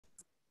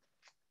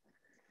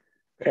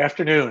Good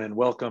afternoon and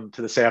welcome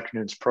to this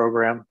afternoon's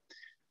program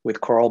with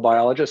coral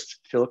biologist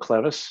Phillip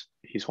Cleves.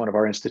 He's one of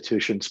our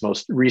institution's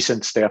most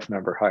recent staff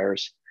member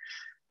hires.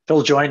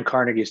 Phil joined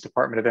Carnegie's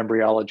Department of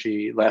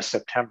Embryology last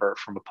September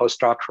from a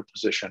postdoctoral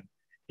position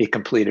he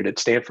completed at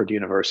Stanford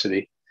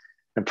University.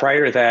 And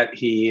prior to that,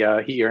 he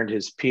earned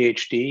his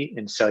PhD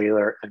in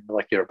cellular and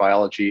molecular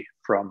biology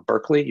from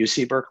Berkeley,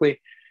 UC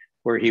Berkeley,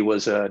 where he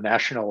was a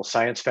National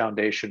Science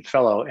Foundation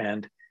Fellow.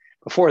 And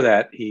before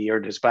that, he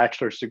earned his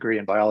bachelor's degree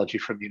in biology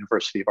from the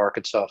University of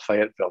Arkansas,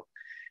 Fayetteville.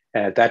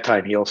 And at that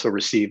time, he also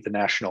received the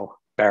National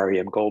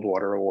Barium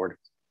Goldwater Award.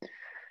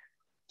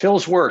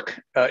 Phil's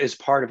work is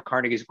part of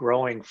Carnegie's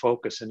growing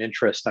focus and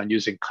interest on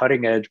using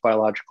cutting-edge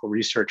biological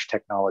research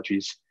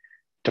technologies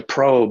to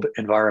probe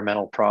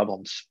environmental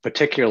problems,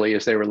 particularly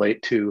as they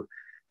relate to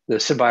the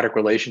symbiotic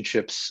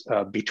relationships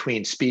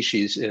between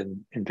species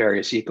in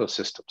various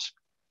ecosystems.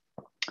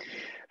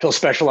 Phil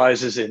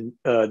specializes in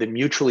the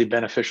mutually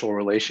beneficial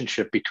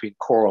relationship between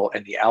coral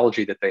and the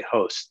algae that they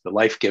host, the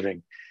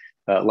life-giving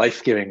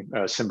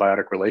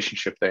symbiotic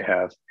relationship they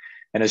have.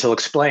 And as he'll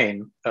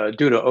explain,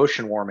 due to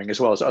ocean warming, as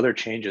well as other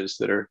changes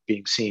that are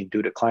being seen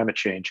due to climate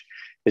change,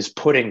 is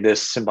putting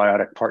this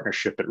symbiotic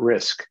partnership at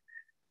risk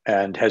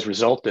and has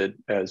resulted,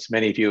 as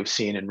many of you have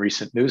seen in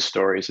recent news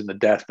stories, in the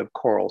death of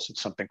corals in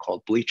something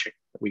called bleaching,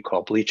 that we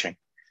call bleaching.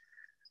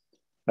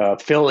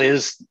 Phil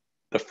is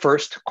the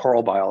first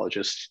coral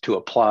biologist to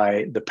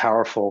apply the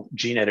powerful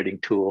gene editing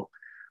tool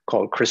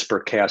called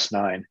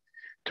CRISPR-Cas9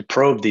 to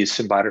probe these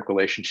symbiotic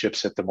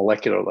relationships at the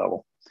molecular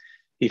level.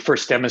 He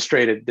first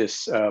demonstrated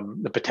this,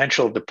 the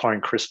potential of deploying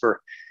CRISPR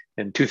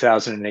in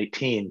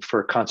 2018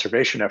 for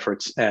conservation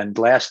efforts, and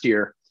last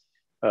year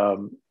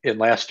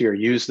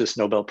used this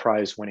Nobel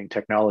Prize winning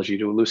technology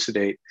to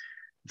elucidate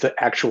the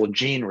actual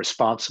gene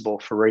responsible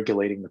for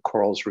regulating the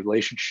coral's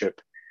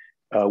relationship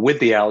with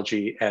the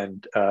algae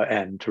and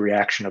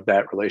reaction of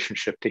that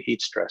relationship to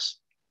heat stress.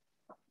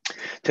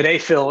 Today,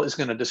 Phil is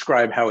going to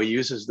describe how he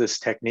uses this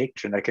technique,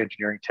 genetic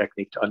engineering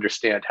technique, to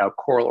understand how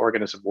coral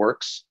organism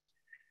works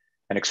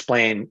and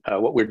explain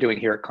what we're doing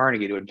here at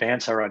Carnegie to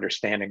advance our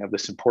understanding of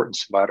this important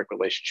symbiotic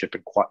relationship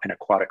in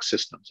aquatic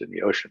systems in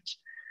the oceans.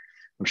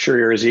 I'm sure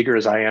you're as eager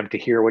as I am to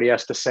hear what he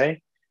has to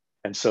say.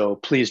 And so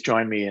please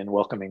join me in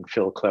welcoming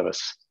Phil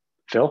Cleves.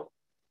 Phil?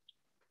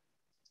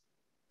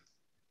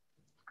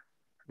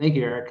 Thank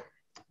you, Eric.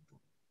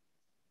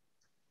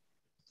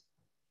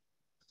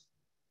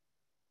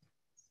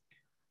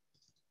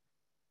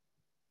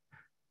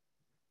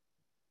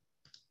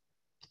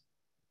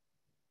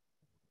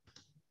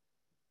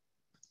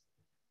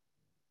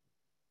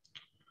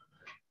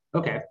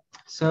 Okay,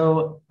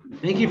 so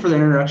thank you for the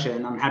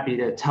introduction. I'm happy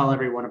to tell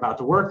everyone about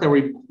the work that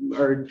we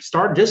are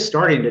just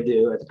starting to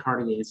do at the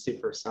Carnegie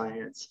Institute for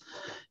Science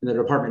in the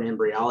Department of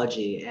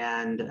Embryology.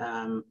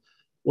 And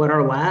what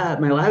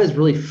my lab is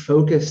really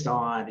focused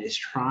on is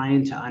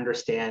trying to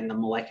understand the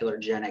molecular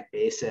genetic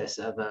basis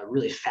of a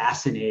really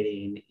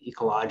fascinating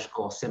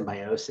ecological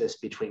symbiosis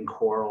between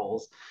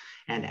corals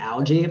and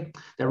algae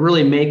that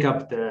really make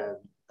up the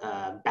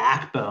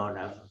backbone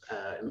of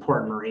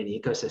important marine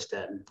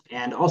ecosystem,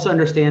 and also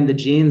understand the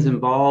genes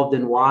involved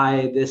and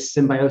why this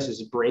symbiosis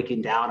is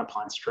breaking down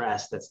upon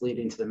stress that's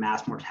leading to the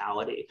mass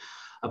mortality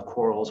of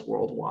corals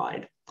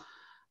worldwide.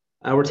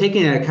 We're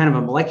taking a kind of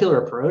a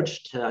molecular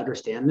approach to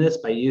understand this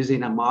by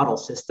using a model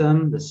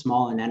system, the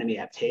small anemone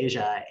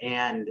aptasia,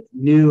 and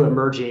new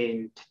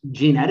emerging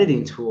gene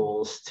editing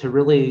tools to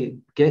really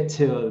get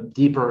to a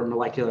deeper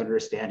molecular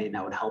understanding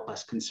that would help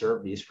us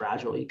conserve these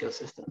fragile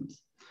ecosystems.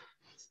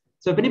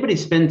 So if anybody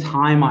spent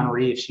time on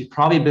reefs, you've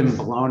probably been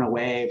blown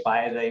away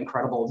by the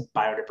incredible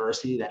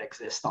biodiversity that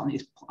exists in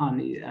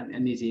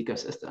these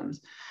ecosystems.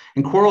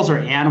 And corals are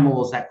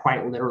animals that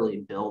quite literally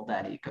build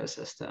that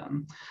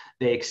ecosystem.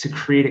 They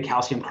secrete a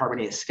calcium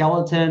carbonate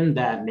skeleton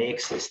that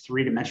makes this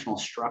three-dimensional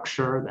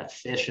structure that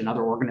fish and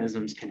other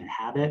organisms can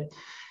inhabit.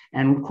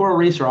 And coral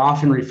reefs are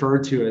often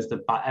referred to as the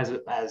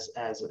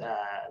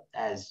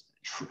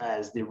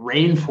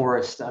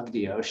rainforest of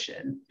the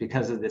ocean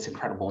because of this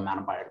incredible amount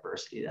of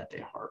biodiversity that they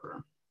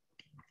harbor.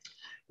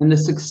 And the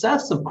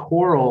success of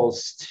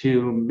corals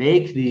to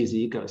make these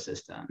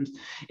ecosystems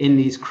in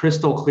these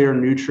crystal clear,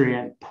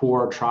 nutrient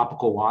poor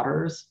tropical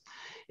waters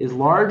is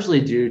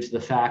largely due to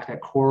the fact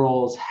that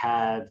corals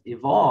have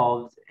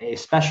evolved a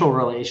special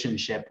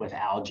relationship with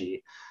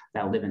algae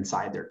that live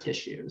inside their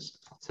tissues.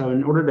 So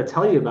in order to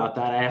tell you about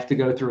that, I have to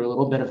go through a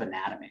little bit of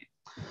anatomy.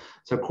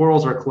 So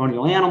corals are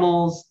colonial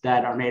animals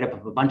that are made up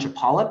of a bunch of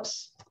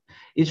polyps.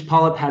 Each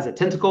polyp has a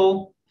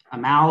tentacle, a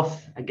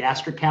mouth, a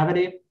gastric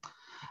cavity.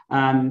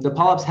 The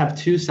polyps have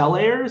two cell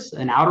layers,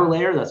 an outer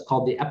layer that's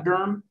called the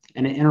epiderm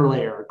and an inner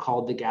layer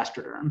called the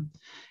gastroderm.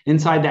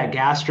 Inside that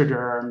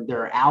gastroderm,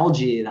 there are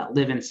algae that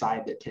live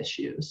inside the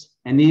tissues.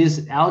 And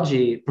these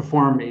algae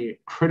perform a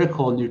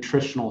critical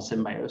nutritional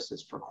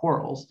symbiosis for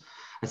corals.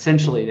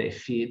 Essentially, they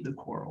feed the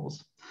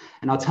corals.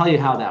 And I'll tell you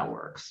how that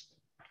works.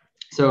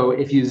 So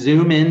if you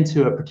zoom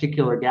into a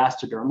particular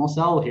gastrodermal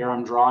cell, here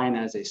I'm drawing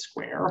as a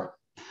square,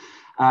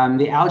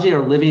 The algae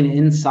are living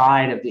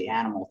inside of the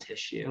animal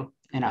tissue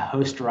in a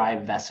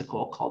host-derived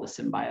vesicle called a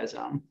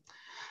symbiosome.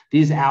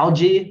 These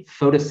algae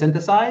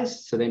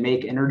photosynthesize, so they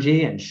make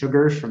energy and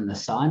sugars from the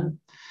sun.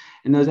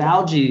 And those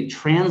algae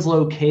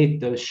translocate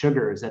those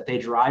sugars that they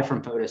derive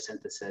from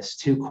photosynthesis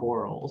to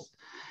corals.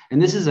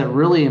 And this is a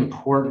really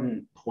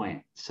important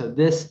point. So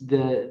the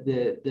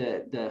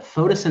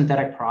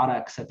photosynthetic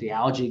products that the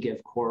algae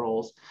give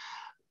corals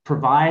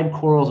provide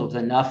corals with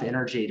enough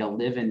energy to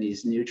live in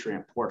these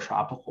nutrient-poor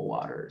tropical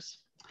waters.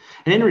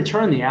 And in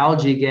return, the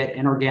algae get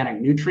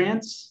inorganic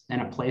nutrients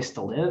and a place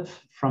to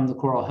live from the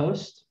coral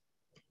host.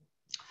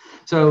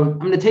 So I'm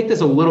going to take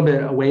this a little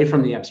bit away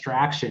from the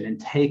abstraction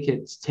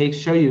and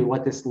show you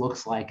what this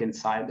looks like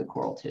inside the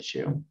coral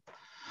tissue.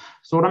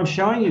 So what I'm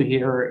showing you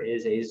here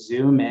is a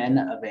zoom in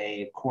of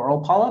a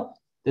coral polyp.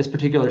 This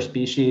particular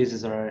species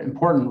is an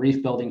important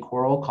reef-building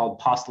coral called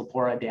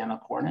Postlepora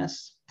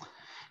damicornis.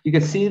 You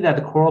can see that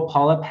the coral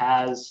polyp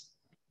has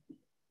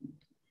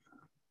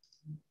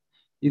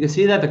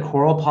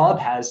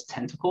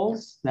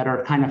tentacles that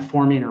are kind of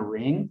forming a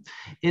ring.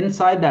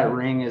 Inside that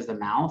ring is the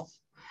mouth.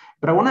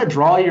 But I want to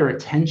draw your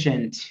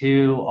attention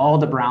to all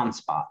the brown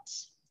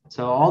spots.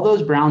 So all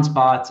those brown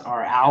spots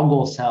are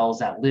algal cells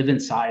that live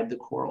inside the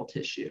coral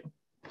tissue.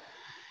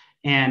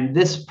 And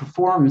this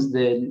performs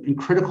the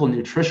critical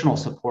nutritional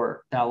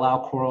support that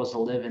allow corals to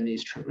live in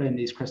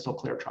these crystal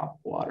clear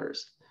tropical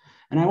waters.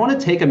 And I want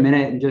to take a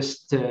minute and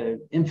just to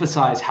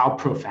emphasize how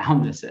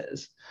profound this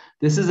is.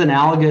 This is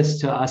analogous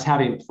to us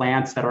having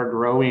plants that are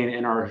growing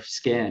in our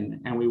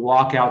skin, and we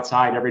walk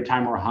outside every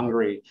time we're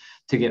hungry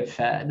to get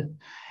fed.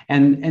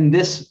 And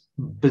this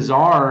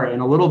bizarre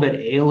and a little bit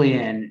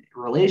alien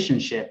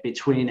relationship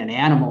between an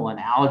animal and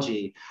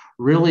algae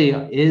really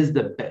is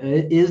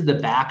the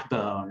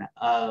backbone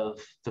of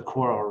the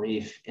coral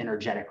reef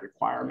energetic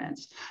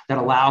requirements that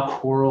allow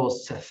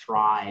corals to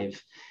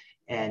thrive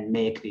and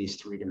make these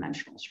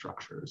three-dimensional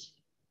structures.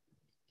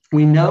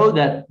 We know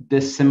that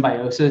this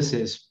symbiosis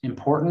is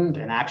important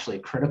and actually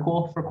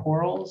critical for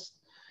corals,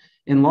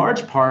 in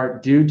large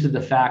part due to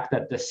the fact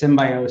that the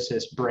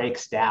symbiosis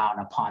breaks down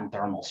upon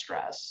thermal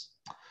stress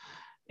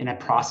in a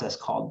process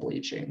called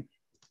bleaching.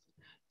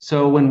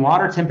 So when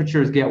water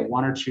temperatures get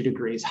 1 or 2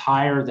 degrees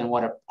higher than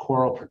what a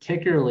coral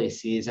particularly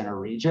sees in a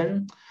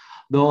region,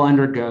 they'll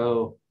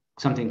undergo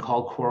something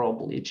called coral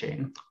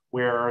bleaching,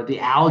 where the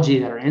algae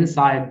that are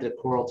inside the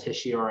coral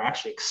tissue are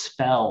actually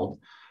expelled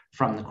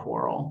from the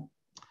coral.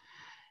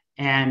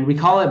 And we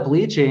call it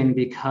bleaching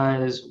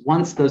because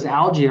once those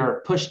algae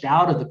are pushed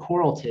out of the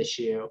coral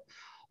tissue,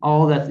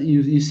 all that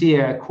you see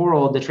a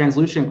coral, the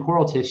translucent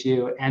coral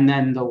tissue, and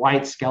then the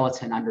white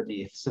skeleton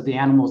underneath. So the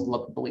animals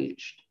look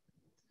bleached.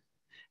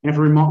 And if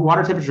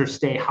water temperatures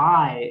stay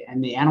high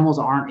and the animals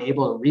aren't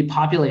able to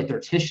repopulate their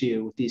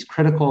tissue with these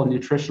critical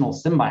nutritional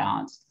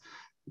symbionts,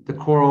 the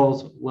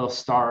corals will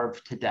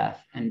starve to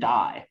death and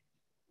die.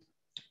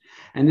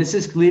 And this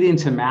is leading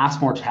to mass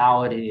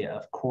mortality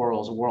of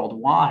corals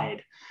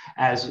worldwide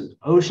as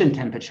ocean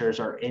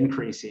temperatures are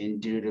increasing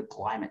due to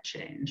climate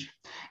change.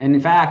 And in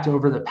fact,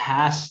 over the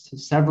past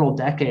several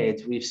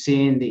decades, we've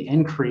seen the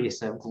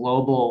increase of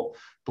global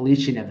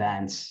bleaching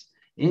events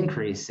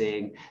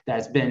increasing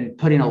that's been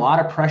putting a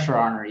lot of pressure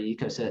on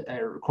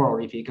our coral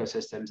reef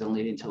ecosystems and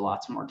leading to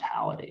lots of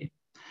mortality.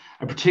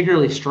 A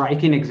particularly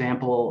striking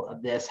example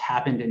of this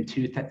happened in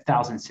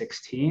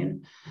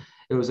 2016.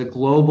 It was a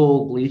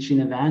global bleaching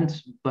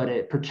event, but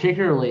it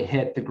particularly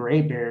hit the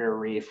Great Barrier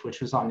Reef, which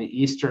was on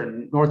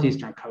the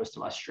northeastern coast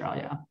of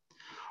Australia.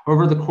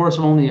 Over the course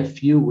of only a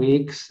few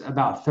weeks,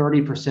 about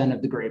 30%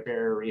 of the Great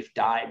Barrier Reef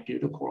died due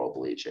to coral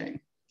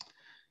bleaching.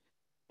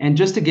 And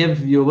just to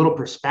give you a little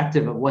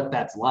perspective of what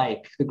that's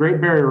like, the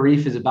Great Barrier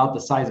Reef is about the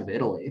size of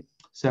Italy.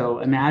 So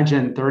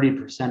imagine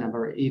 30% of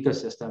our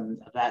ecosystem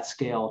of that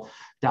scale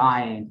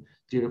dying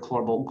due to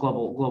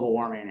global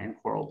warming and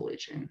coral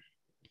bleaching.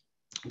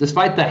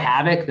 Despite the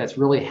havoc that's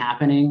really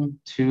happening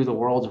to the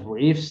world's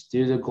reefs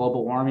due to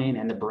global warming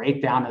and the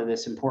breakdown of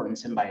this important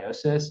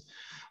symbiosis,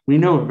 we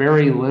know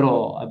very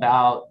little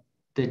about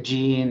the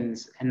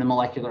genes and the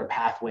molecular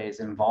pathways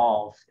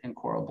involved in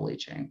coral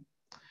bleaching.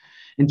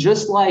 And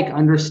just like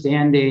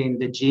understanding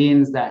the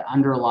genes that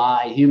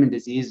underlie human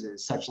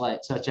diseases, such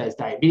as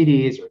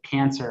diabetes or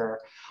cancer,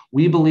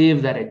 we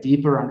believe that a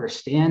deeper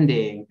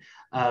understanding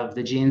of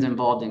the genes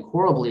involved in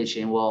coral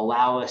bleaching will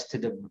allow us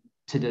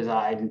to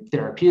design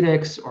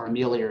therapeutics or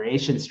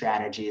amelioration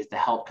strategies to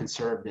help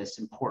conserve this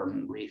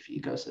important reef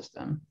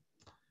ecosystem.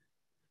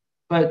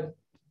 But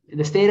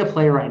the state of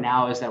play right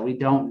now is that we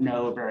don't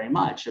know very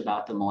much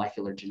about the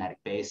molecular genetic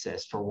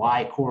basis for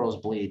why corals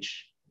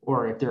bleach,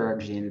 or if there are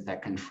genes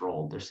that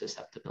control their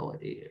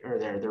susceptibility or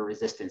their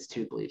resistance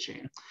to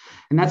bleaching.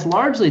 And that's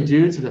largely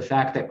due to the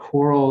fact that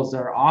corals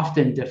are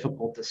often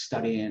difficult to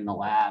study in the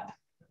lab.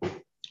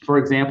 For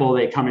example,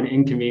 they come in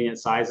inconvenient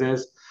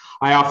sizes.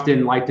 I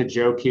often like to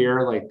joke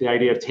here, like the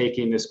idea of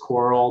taking this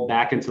coral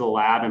back into the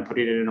lab and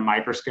putting it in a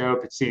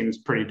microscope, it seems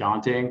pretty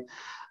daunting.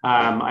 They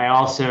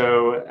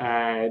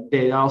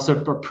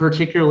also are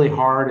particularly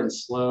hard and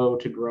slow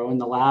to grow in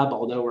the lab,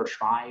 although we're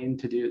trying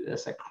to do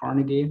this at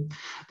Carnegie.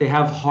 They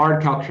have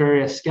hard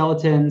calcareous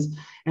skeletons.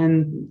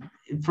 And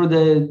for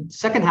the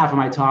second half of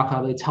my talk,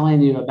 I'll be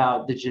telling you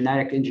about the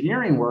genetic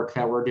engineering work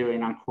that we're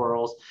doing on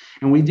corals.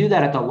 And we do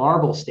that at the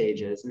larval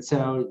stages. And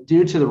so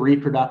due to the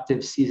reproductive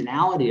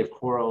seasonality of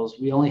corals,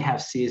 we only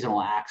have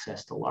seasonal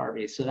access to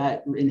larvae. So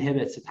that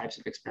inhibits the types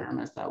of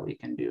experiments that we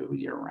can do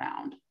year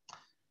round.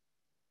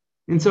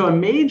 And so a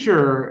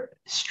major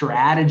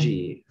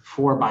strategy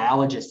for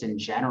biologists in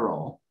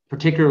general,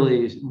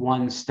 particularly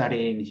one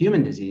studying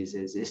human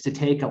diseases, is to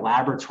take a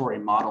laboratory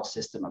model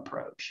system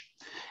approach.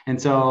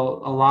 And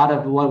so a lot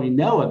of what we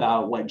know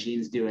about what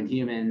genes do in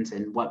humans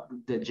and what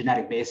the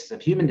genetic basis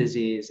of human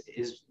disease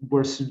is,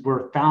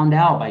 were found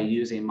out by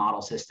using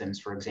model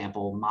systems, for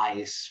example,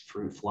 mice,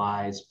 fruit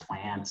flies,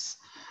 plants,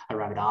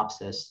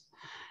 Arabidopsis.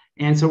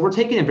 And so we're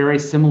taking a very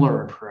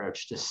similar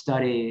approach to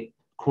study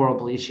coral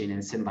bleaching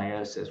and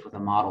symbiosis with a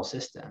model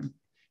system.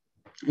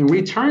 And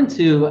we turn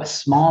to a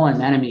small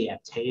anemone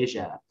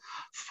aptasia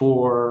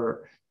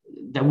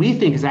that we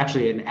think is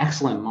actually an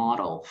excellent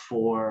model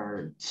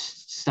for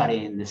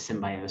studying the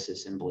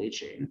symbiosis and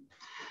bleaching.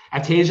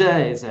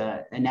 Aptasia is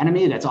an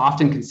anemone that's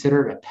often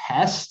considered a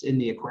pest in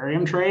the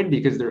aquarium trade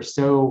because they're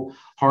so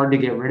hard to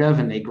get rid of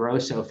and they grow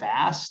so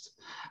fast.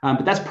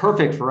 But that's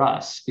perfect for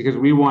us because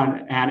we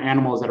want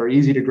animals that are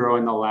easy to grow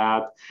in the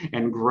lab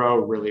and grow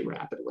really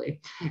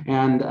rapidly.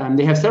 And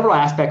they have several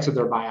aspects of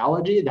their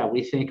biology that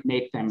we think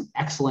make them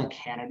excellent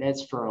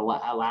candidates for a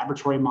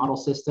laboratory model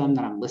system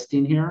that I'm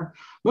listing here.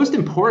 Most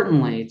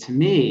importantly to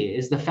me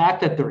is the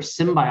fact that they're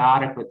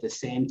symbiotic with the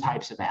same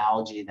types of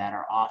algae that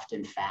are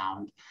often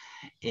found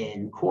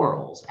in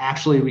corals.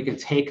 Actually, we can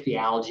take the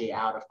algae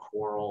out of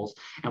corals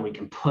and we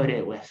can put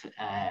it with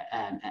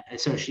an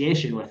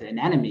association with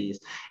anemones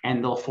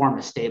and they'll form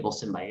a stable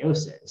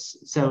symbiosis.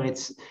 So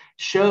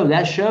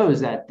that shows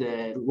that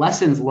the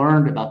lessons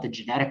learned about the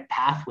genetic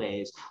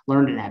pathways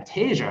learned in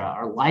aptasia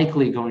are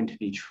likely going to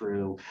be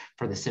true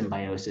for the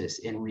symbiosis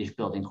in reef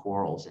building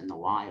corals in the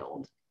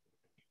wild.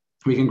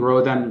 We can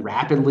grow them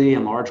rapidly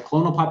in large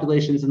clonal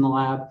populations in the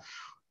lab.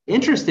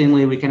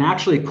 Interestingly, we can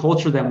actually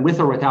culture them with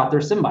or without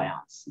their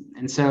symbionts.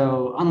 And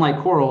so unlike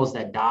corals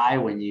that die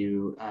when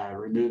you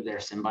remove their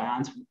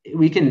symbionts,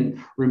 we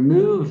can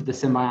remove the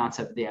symbionts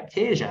of the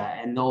aptasia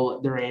and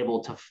they're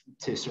able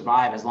to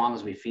survive as long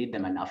as we feed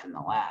them enough in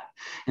the lab.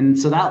 And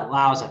so that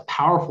allows a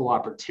powerful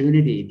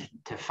opportunity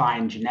to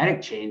find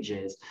genetic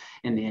changes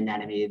in the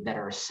anemone that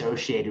are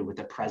associated with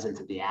the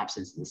presence of the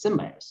absence of the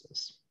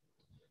symbiosis.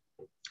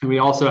 And we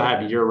also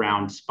have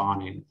year-round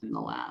spawning in the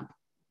lab.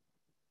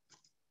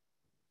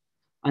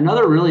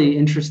 Another really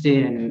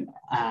interesting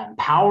and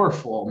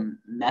powerful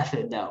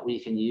method that we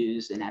can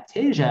use in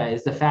aptasia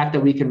is the fact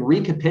that we can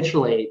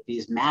recapitulate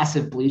these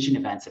massive bleaching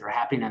events that are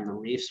happening on the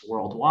reefs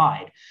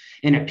worldwide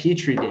in a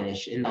petri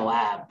dish in the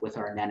lab with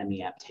our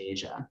anemone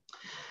aptasia.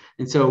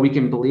 And so we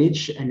can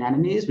bleach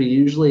anemones. We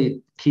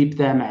usually keep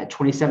them at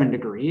 27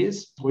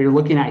 degrees. What you're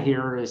looking at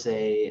here is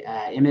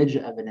an image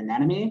of an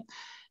anemone.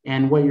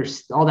 And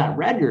all that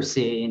red you're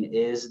seeing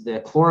is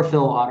the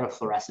chlorophyll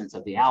autofluorescence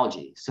of the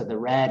algae. So the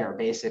red are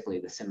basically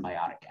the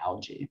symbiotic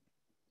algae.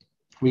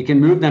 We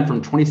can move them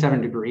from 27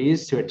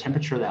 degrees to a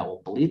temperature that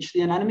will bleach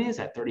the anemones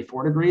at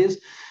 34 degrees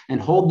and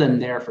hold them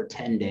there for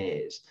 10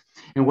 days.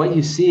 And what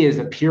you see is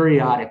a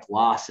periodic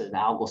loss of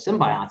algal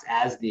symbionts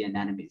as the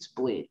anemones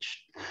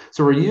bleach.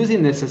 So we're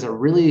using this as a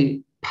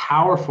really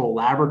powerful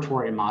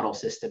laboratory model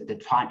system to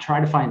try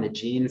to find the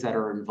genes that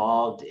are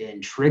involved in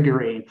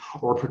triggering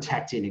or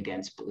protecting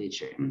against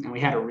bleaching. And we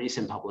had a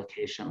recent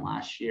publication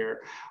last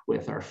year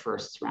with our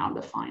first round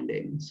of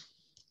findings.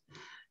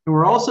 And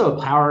we're also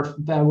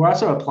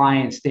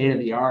applying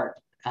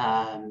state-of-the-art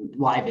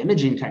live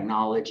imaging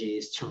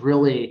technologies to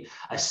really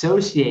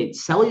associate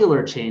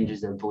cellular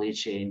changes of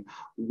bleaching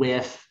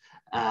with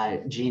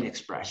gene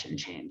expression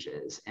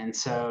changes. And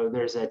so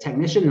there's a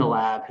technician in the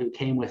lab who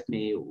came with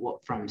me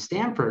from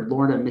Stanford,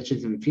 Lorna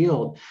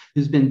Mitchinson-Field,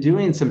 who's been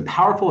doing some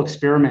powerful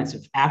experiments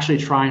of actually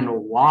trying to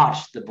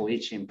watch the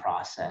bleaching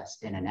process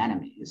in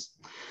anemones.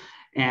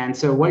 And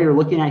so what you're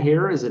looking at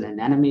here is an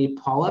anemone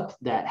polyp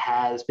that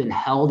has been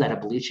held at a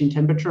bleaching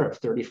temperature of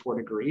 34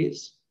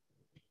 degrees.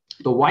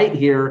 The white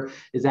here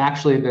is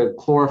actually the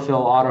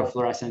chlorophyll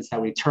autofluorescence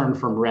that we turn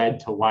from red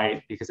to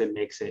white because it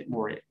makes it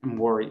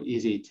more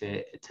easy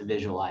to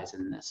visualize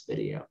in this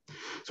video.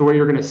 So what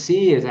you're going to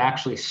see is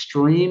actually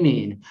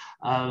streaming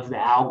of the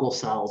algal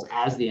cells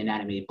as the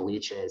anemone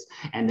bleaches,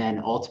 and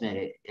then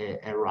ultimate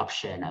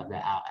eruption of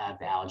the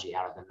algae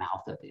out of the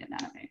mouth of the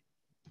anemone.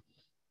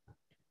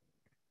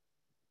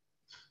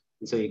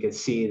 And so you can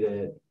see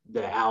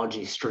the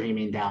algae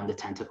streaming down the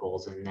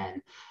tentacles and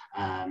then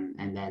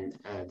and then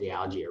the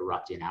algae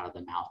erupting out of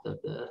the mouth of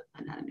the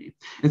anemone.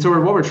 And so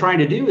what we're trying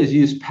to do is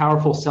use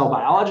powerful cell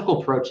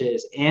biological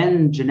approaches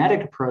and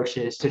genetic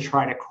approaches to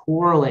try to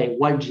correlate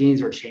what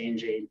genes are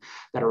changing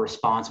that are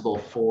responsible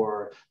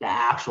for the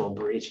actual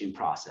breaching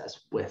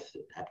process with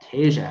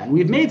Aiptasia. And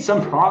we've made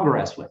some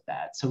progress with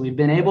that. So we've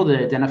been able to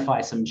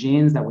identify some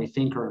genes that we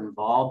think are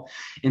involved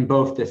in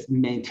both this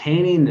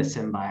maintaining the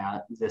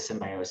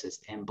symbiosis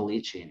and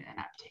bleaching in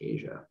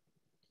Aiptasia.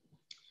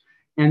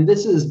 And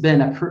this has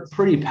been a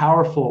pretty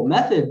powerful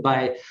method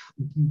by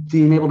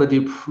being able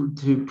to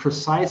do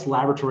precise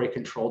laboratory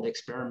controlled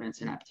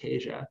experiments in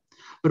Aiptasia.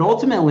 But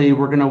ultimately,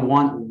 we're going to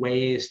want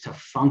ways to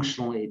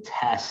functionally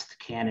test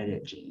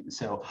candidate genes.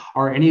 So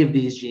are any of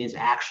these genes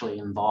actually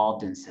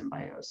involved in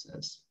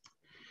symbiosis?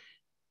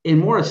 In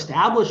more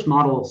established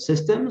model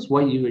systems,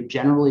 what you would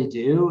generally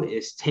do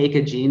is take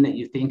a gene that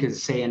you think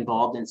is, say,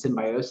 involved in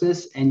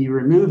symbiosis, and you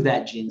remove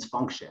that gene's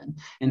function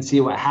and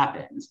see what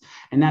happens.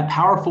 And that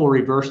powerful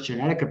reverse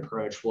genetic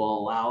approach will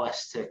allow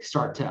us to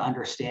start to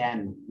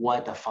understand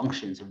what the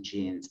functions of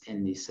genes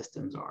in these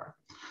systems are.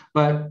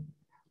 But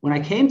when I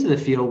came to the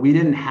field, we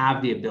didn't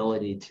have the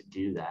ability to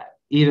do that,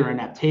 either in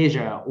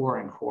Aiptasia or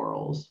in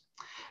corals.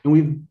 And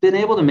we've been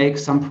able to make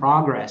some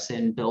progress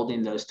in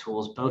building those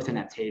tools, both in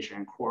Aiptasia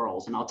and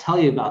corals. And I'll tell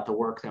you about the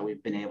work that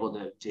we've been able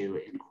to do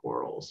in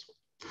corals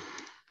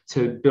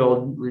to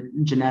build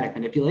genetic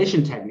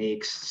manipulation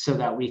techniques so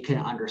that we can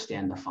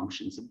understand the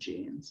functions of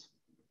genes.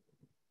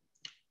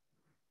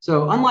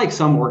 So unlike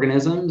some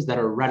organisms that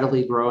are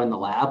readily grow in the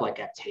lab, like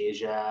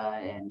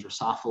Aiptasia and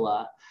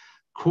Drosophila,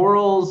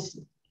 corals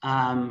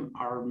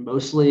are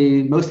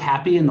most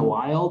happy in the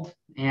wild,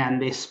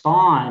 and they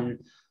spawn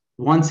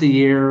once a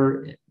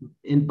year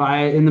in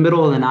the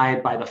middle of the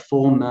night by the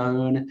full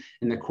moon.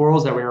 And the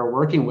corals that we were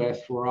working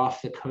with were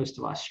off the coast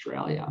of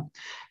Australia.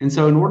 And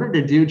so in order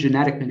to do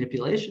genetic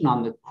manipulation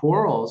on the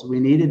corals,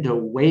 we needed to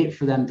wait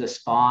for them to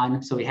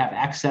spawn so we have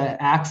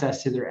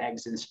access to their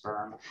eggs and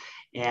sperm,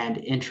 and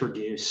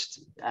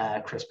introduced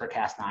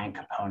CRISPR-Cas9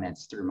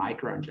 components through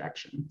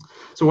microinjection.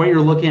 So what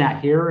you're looking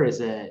at here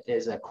is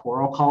a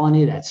coral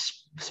colony that's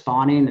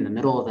spawning in the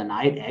middle of the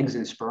night, eggs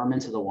and sperm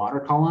into the water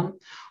column.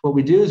 What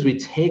we do is we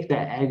take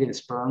that egg and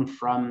sperm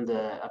from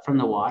the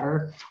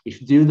water, we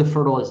do the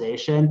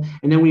fertilization,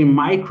 and then we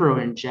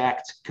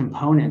microinject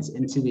components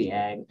into the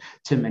egg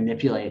to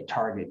manipulate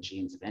target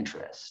genes of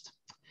interest.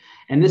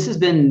 And this has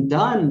been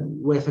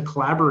done with a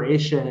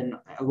collaboration,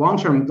 a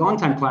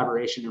long-time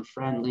collaboration and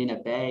friend, Lena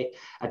Bay,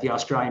 at the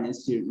Australian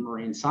Institute of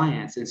Marine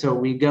Science. And so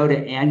we go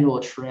to annual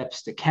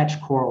trips to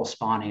catch coral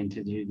spawning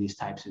to do these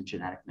types of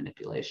genetic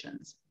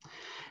manipulations.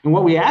 And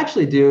what we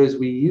actually do is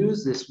we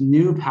use this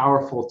new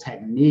powerful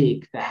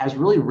technique that has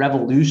really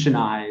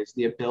revolutionized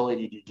the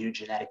ability to do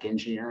genetic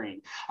engineering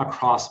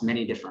across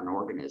many different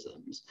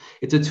organisms.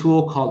 It's a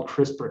tool called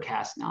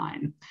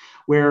CRISPR-Cas9,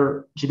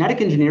 where genetic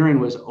engineering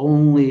was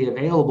only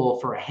available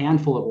for a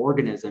handful of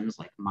organisms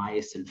like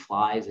mice and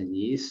flies and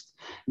yeast.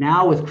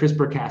 Now with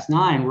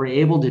CRISPR-Cas9, we're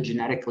able to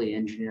genetically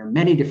engineer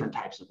many different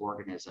types of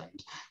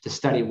organisms to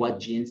study what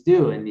genes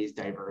do in these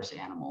diverse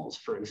animals.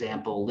 For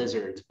example,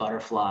 lizards,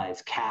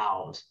 butterflies,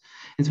 cows.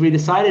 And so we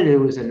decided it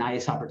was a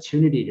nice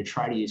opportunity to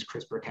try to use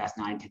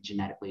CRISPR-Cas9 to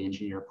genetically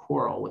engineer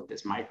coral with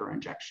this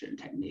microinjection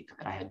technique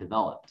that I had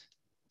developed.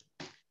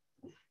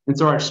 And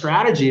so our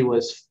strategy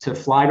was to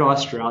fly to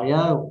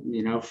Australia,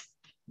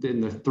 in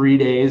the 3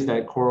 days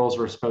that corals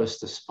were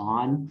supposed to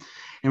spawn.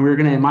 And we were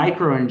going to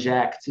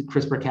microinject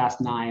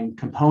CRISPR-Cas9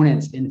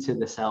 components into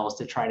the cells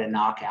to try to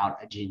knock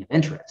out a gene of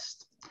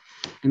interest.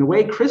 And the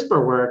way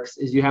CRISPR works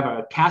is you have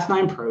a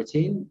Cas9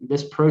 protein.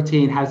 This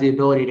protein has the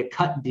ability to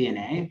cut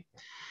DNA,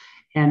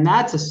 and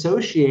that's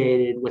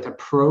associated with a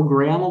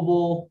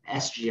programmable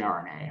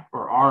sgRNA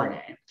or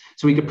RNA.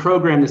 So we could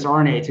program this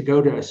RNA to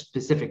go to a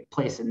specific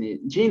place in the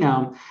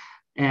genome,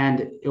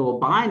 and it will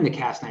bind the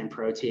Cas9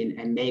 protein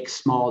and make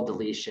small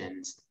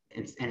deletions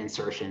and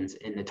insertions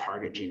in the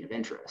target gene of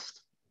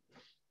interest.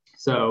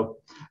 So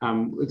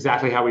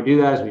exactly how we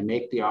do that is we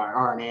make the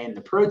RNA and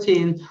the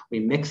protein, we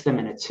mix them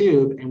in a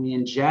tube, and we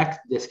inject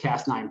this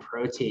Cas9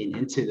 protein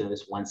into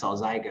those one-cell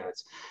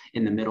zygotes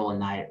in the middle of the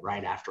night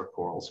right after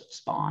corals have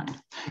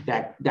spawned.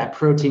 That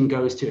protein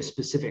goes to a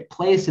specific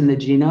place in the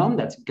genome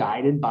that's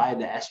guided by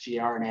the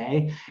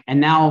sgRNA. And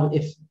now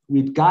if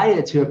we guide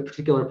it to a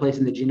particular place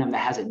in the genome that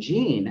has a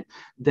gene,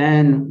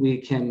 then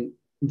we can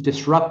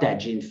disrupt that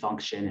gene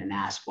function and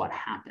ask what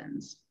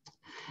happens.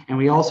 And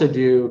we also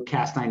do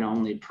Cas9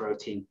 only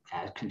protein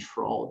as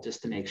control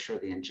just to make sure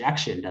the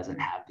injection doesn't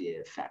have the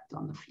effect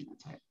on the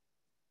phenotype.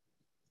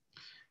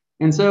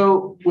 And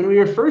so when we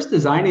were first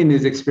designing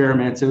these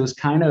experiments, it was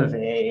kind of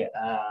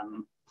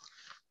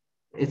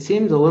it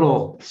seemed a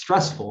little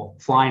stressful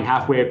flying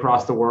halfway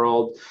across the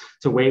world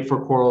to wait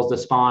for corals to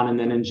spawn and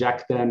then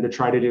inject them to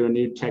try to do a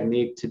new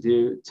technique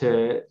to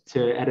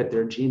edit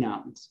their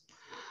genomes.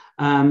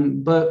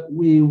 But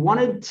we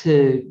wanted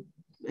to,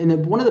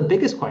 and one of the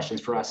biggest questions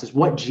for us is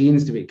what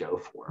genes do we go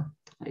for?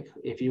 Like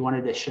if you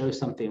wanted to show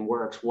something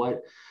works,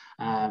 what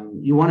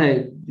You want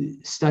to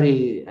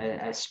study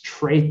a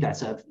trait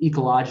that's of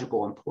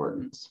ecological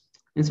importance.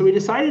 And so we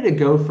decided to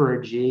go for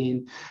a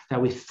gene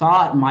that we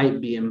thought might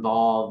be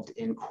involved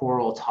in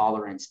coral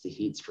tolerance to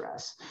heat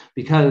stress,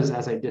 because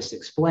as I just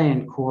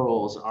explained,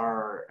 corals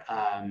are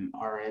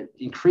an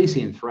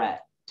increasing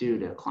threat due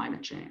to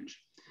climate change.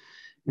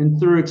 And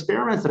through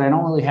experiments that I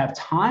don't really have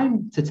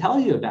time to tell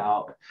you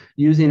about,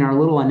 using our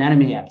little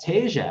anemone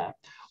Aptasia,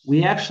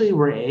 we actually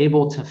were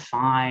able to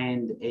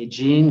find a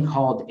gene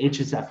called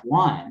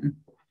HSF1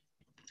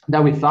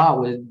 that we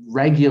thought would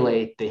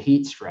regulate the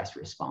heat stress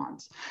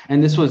response.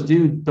 And this was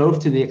due both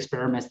to the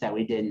experiments that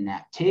we did in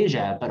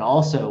Aptasia, but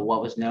also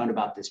what was known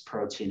about this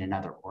protein in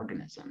other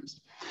organisms.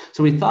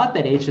 So we thought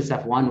that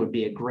HSF1 would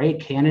be a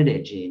great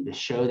candidate gene to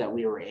show that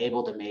we were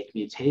able to make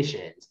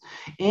mutations.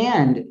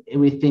 And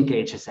we think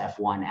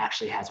HSF1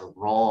 actually has a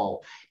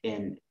role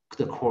in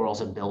the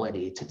coral's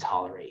ability to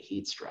tolerate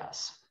heat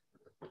stress.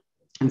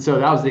 And so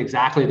that was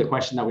exactly the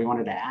question that we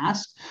wanted to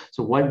ask.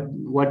 So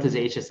what does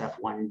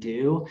HSF1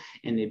 do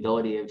in the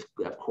ability of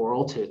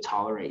coral to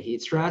tolerate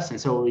heat stress?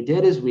 And so what we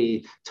did is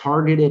we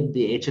targeted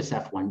the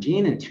HSF1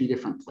 gene in 2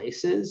 different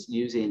places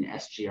using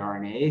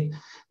sgRNA,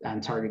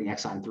 targeting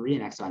exon 3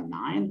 and exon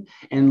 9.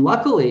 And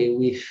luckily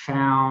we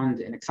found,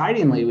 and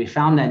excitingly, we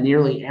found that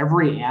nearly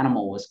every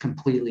animal was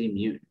completely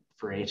mutant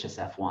for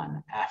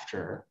HSF1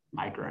 after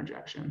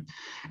microinjection.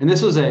 And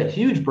this was a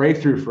huge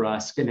breakthrough for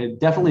us, and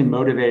it definitely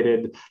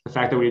motivated the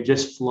fact that we had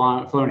just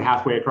flown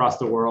halfway across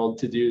the world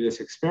to do this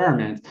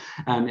experiment,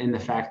 in the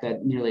fact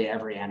that nearly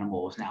every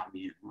animal was now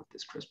mutant with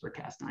this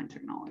CRISPR-Cas9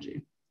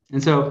 technology.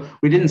 And so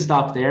we didn't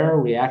stop there.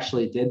 We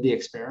actually did the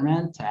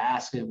experiment to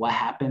ask what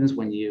happens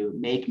when you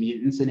make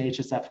mutants in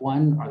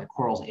HSF1. Are the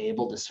corals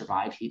able to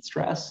survive heat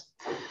stress?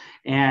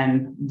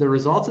 And the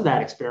results of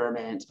that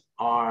experiment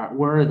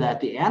were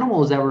that the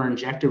animals that were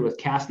injected with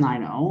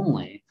Cas9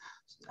 only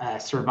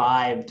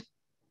survived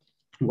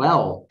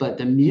well, but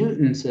the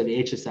mutants of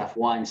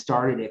HSF1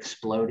 started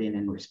exploding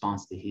in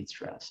response to heat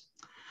stress.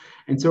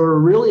 And so we're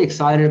really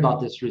excited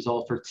about this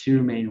result for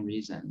 2 main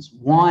reasons.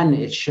 One,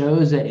 it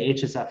shows that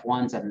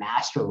HSF1 is a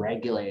master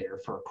regulator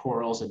for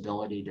corals'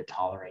 ability to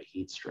tolerate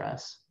heat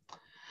stress.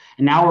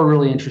 And now we're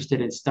really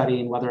interested in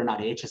studying whether or not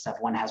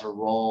HSF1 has a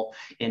role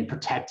in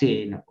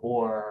protecting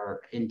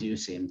or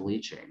inducing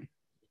bleaching.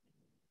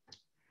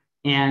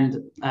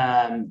 And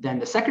then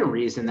the second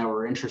reason that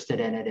we're interested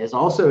in it is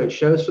also it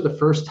shows for the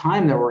first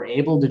time that we're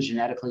able to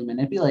genetically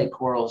manipulate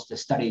corals to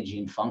study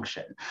gene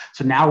function.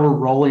 So now we're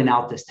rolling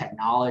out this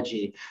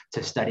technology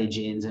to study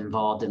genes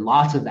involved in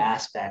lots of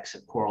aspects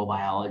of coral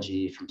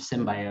biology, from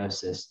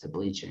symbiosis to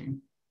bleaching.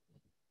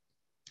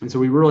 And so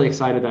we're really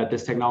excited that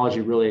this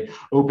technology really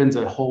opens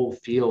a whole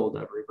field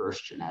of reverse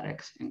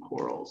genetics in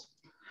corals.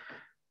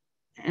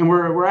 And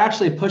we're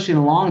actually pushing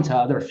along to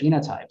other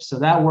phenotypes. So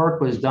that work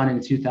was done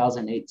in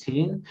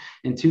 2018.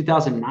 In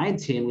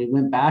 2019, we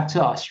went back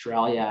to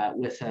Australia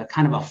with a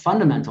kind of a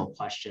fundamental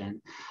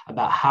question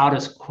about how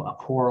does a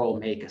coral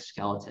make a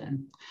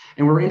skeleton?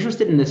 And we're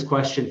interested in this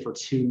question for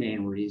 2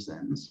 main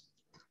reasons.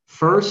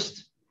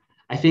 First,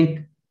 I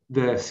think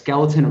the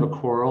skeleton of a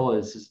coral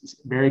is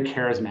very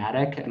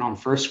charismatic, and on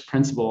first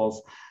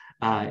principles,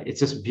 it's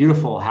just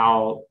beautiful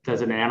how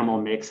does an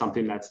animal make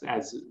something that's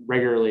as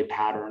regularly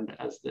patterned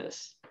as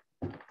this.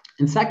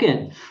 And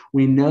second,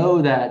 we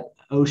know that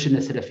ocean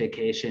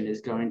acidification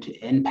is going to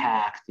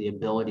impact the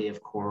ability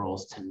of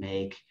corals to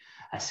make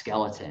a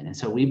skeleton. And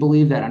so we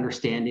believe that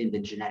understanding the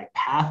genetic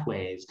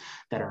pathways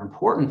that are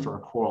important for a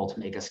coral to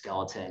make a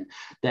skeleton,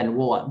 then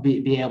we'll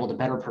be able to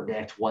better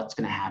predict what's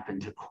going to happen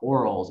to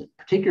corals,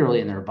 particularly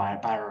in their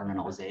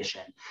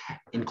bioremineralization,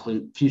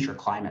 include future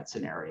climate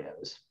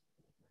scenarios.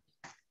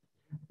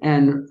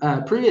 And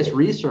previous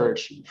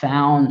research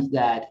found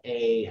that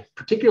a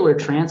particular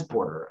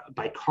transporter, a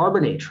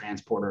bicarbonate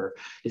transporter,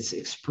 is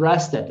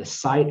expressed at the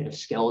site of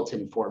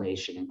skeleton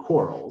formation in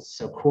corals.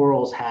 So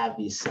corals have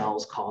these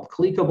cells called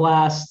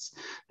chelicoblasts.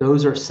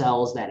 Those are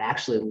cells that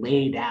actually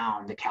lay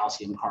down the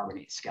calcium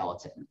carbonate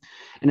skeleton.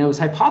 And it was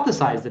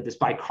hypothesized that this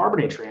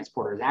bicarbonate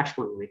transporter is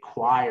actually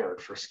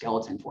required for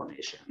skeleton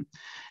formation.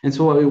 And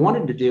so what we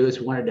wanted to do is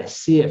we wanted to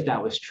see if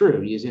that was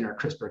true using our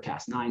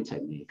CRISPR-Cas9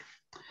 technique.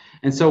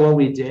 And so what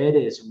we did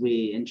is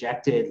we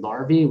injected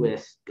larvae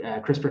with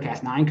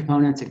CRISPR-Cas9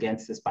 components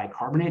against this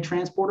bicarbonate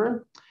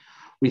transporter.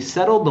 We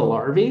settled the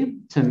larvae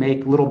to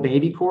make little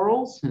baby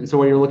corals. And so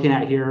what you're looking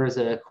at here is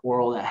a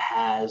coral that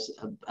has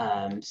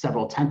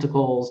several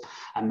tentacles,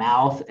 a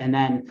mouth, and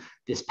then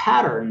this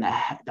pattern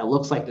that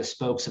looks like the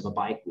spokes of a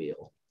bike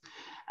wheel.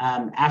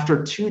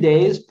 After 2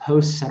 days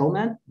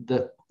post-settlement,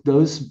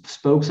 those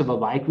spokes of a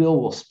bike wheel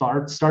will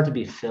start to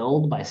be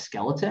filled by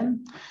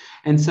skeleton.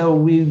 And so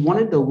we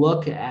wanted to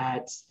look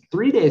at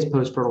 3 days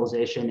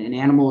post-fertilization in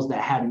animals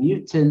that had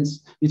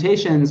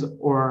mutations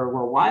or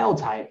were wild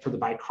type for the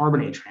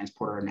bicarbonate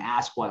transporter and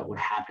ask what would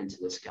happen to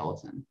the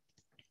skeleton.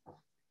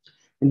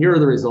 And here are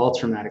the results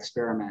from that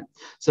experiment.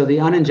 So the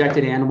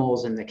uninjected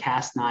animals and the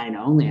Cas9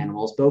 only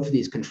animals, both of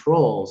these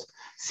controls,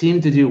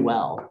 seemed to do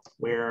well,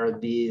 where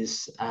they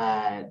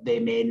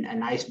made a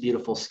nice,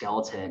 beautiful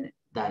skeleton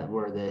that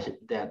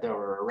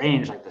were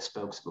arranged like the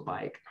spokes of a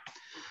bike.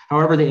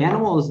 However, the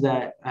animals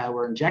that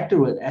were injected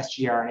with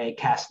sgRNA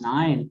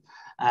Cas9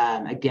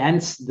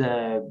 against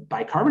the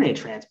bicarbonate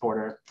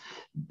transporter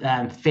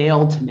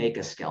failed to make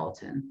a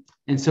skeleton.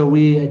 And so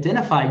we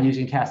identified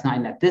using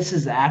Cas9 that this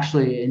is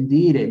actually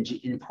indeed an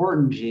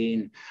important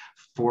gene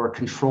for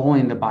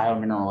controlling the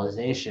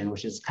biomineralization,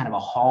 which is kind of a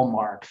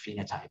hallmark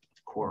phenotype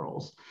of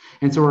corals.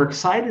 And so we're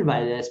excited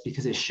by this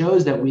because it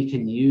shows that we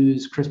can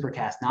use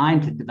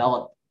CRISPR-Cas9 to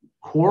develop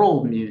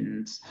coral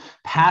mutants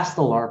past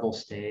the larval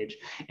stage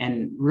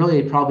and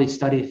really probably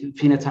study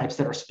phenotypes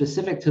that are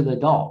specific to the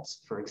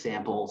adults, for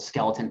example,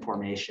 skeleton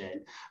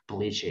formation,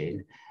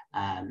 bleaching,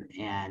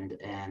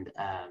 and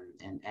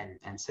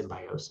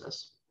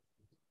symbiosis,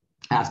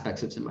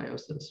 aspects of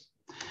symbiosis.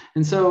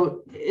 And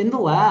so in the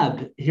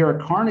lab here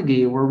at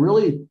Carnegie, we're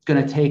really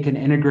going to take an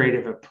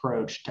integrative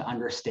approach to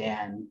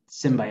understand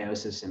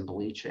symbiosis and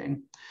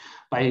bleaching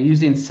by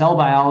using cell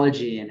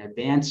biology and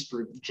advanced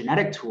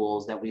genetic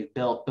tools that we've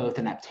built both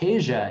in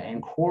Aiptasia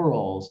and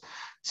corals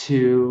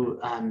to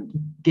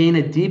gain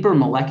a deeper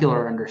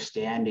molecular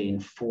understanding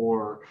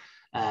for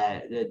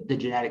the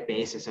genetic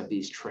basis of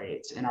these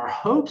traits. And our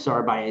hopes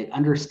are by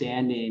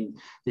understanding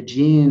the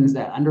genes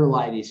that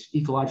underlie these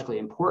ecologically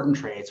important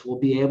traits, we'll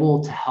be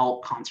able to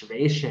help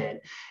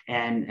conservation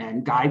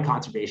and guide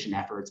conservation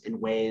efforts in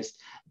ways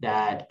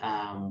that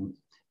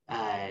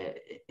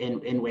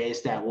in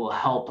ways that will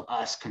help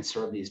us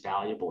conserve these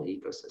valuable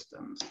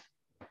ecosystems.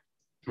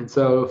 And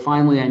so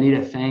finally, I need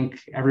to thank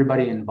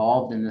everybody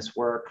involved in this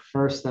work.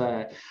 First,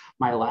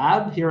 my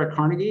lab here at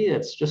Carnegie,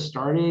 it's just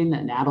starting.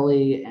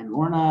 Natalie and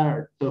Lorna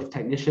are both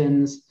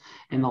technicians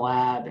in the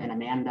lab, and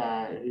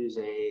Amanda, who's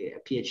a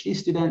PhD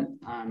student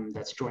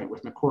that's joint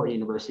with Macquarie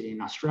University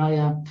in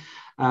Australia.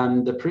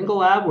 The Pringle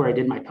lab, where I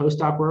did my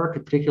postdoc work,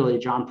 particularly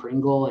John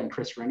Pringle and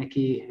Chris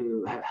Renicky,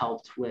 who have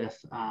helped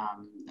with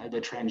the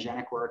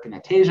transgenic work in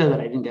Aiptasia that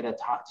I didn't get to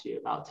talk to you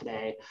about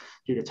today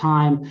due to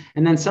time.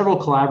 And then several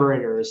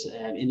collaborators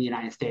in the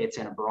United States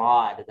and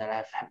abroad that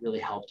have really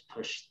helped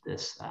push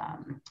this,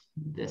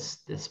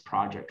 this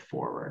project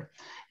forward.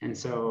 And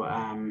so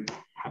I'm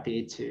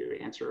happy to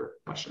answer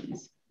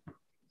questions.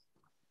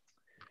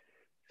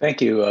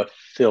 Thank you,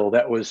 Phil.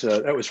 That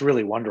was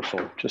really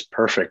wonderful, just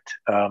perfect.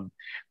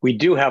 We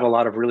do have a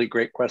lot of really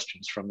great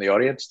questions from the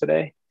audience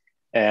today,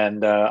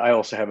 and I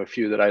also have a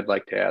few that I'd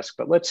like to ask.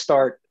 But let's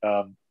start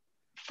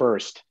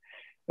first.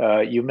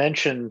 You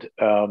mentioned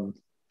at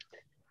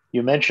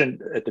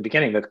the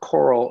beginning that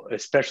coral,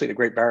 especially the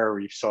Great Barrier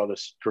Reef, saw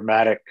this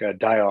dramatic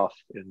die-off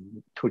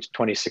in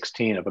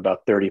 2016 of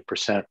about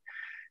 30%.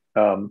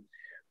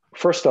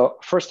 First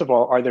of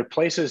all, are there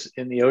places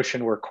in the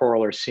ocean where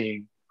coral are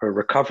seeing or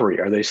recovery?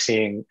 Are they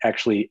seeing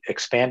actually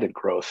expanded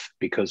growth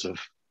because of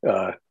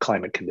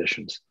climate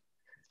conditions?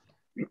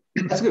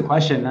 That's a good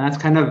question. And that's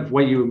kind of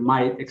what you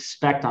might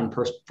expect on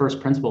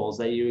first principles,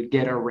 that you would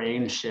get a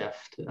range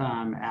shift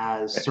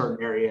as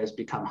certain areas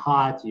become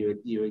hot, you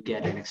would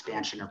get an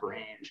expansion of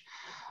range.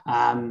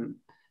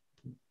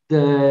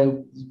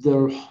 The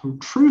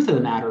truth of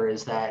the matter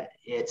is that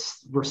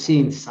we're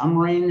seeing some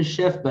range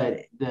shift,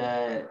 but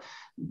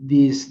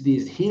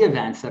these heat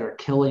events that are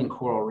killing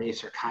coral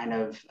reefs are kind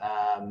of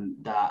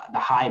the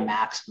high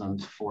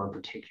maximums for a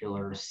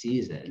particular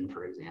season,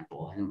 for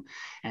example.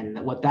 And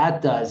what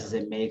that does is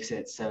it makes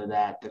it so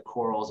that the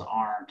corals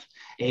aren't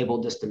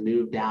able just to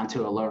move down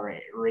to a lower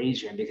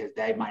region, because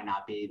they might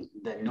not be,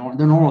 the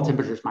normal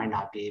temperatures might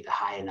not be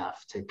high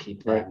enough to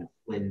keep them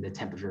when the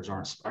temperatures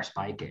are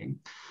spiking.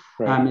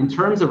 Right. In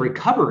terms of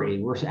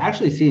recovery, we're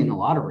actually seeing a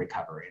lot of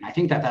recovery. And I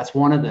think that that's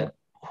one of the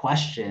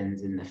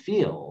questions in the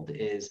field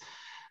is,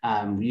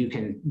 you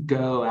can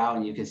go out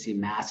and you can see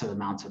massive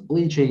amounts of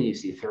bleaching. You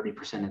see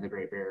 30% of the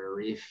Great Barrier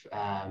Reef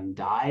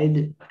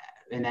died.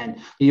 And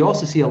then you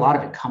also see a lot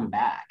of it come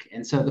back.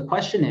 And so the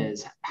question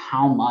is,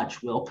 how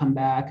much will come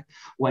back?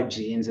 What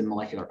genes and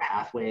molecular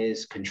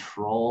pathways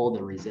control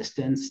the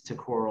resistance to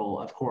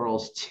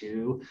corals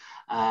to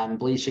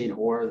bleaching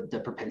or the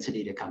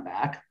propensity to come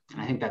back?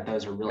 And I think that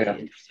those are really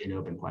interesting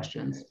open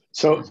questions.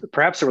 So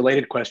perhaps a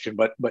related question,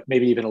 but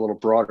maybe even a little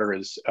broader,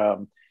 is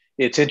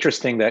it's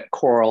interesting that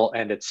coral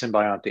and its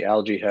symbiont, the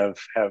algae, have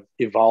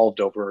evolved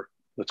over,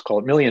 let's call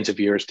it, millions of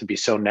years to be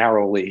so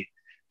narrowly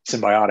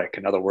symbiotic.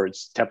 In other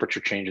words, temperature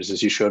changes,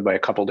 as you showed, by a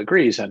couple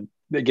degrees, and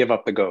they give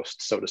up the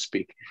ghost, so to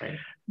speak. Right.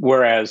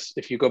 Whereas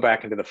if you go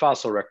back into the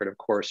fossil record, of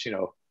course,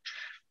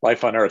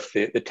 life on Earth,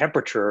 the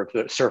temperature of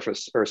the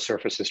Earth's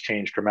surface has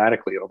changed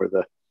dramatically over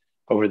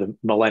the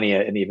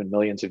millennia and even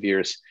millions of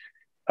years.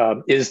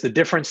 Is the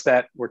difference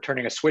that we're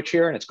turning a switch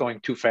here and it's going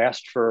too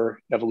fast for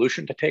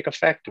evolution to take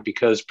effect?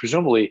 Because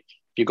presumably,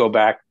 if you go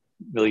back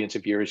millions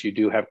of years, you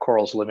do have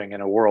corals living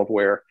in a world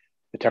where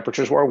the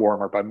temperatures were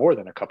warmer by more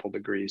than a couple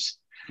degrees.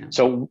 Yeah.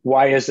 So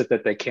why is it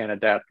that they can't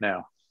adapt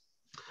now?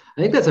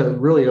 I think that's a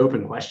really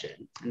open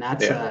question, and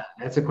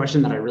that's a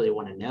question that I really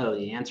want to know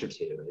the answer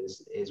to.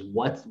 Is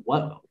what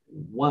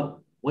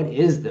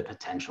is the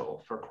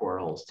potential for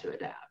corals to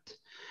adapt?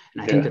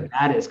 And I think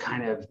that is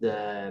kind of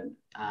the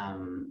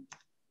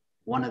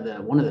one of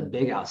the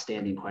big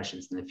outstanding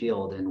questions in the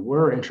field, and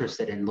we're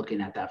interested in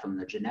looking at that from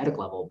the genetic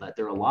level. But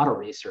there are a lot of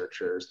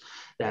researchers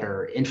that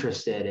are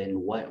interested in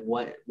what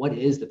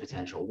is the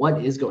potential,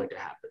 what is going to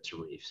happen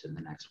to reefs in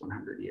the next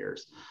 100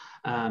 years.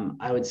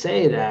 I would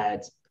say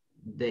that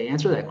the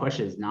answer to that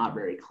question is not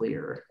very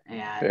clear,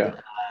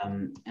 and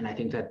I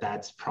think that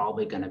that's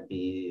probably going to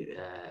be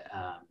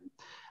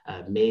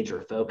a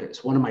major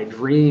focus. One of my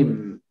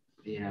dream,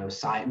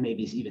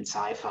 maybe even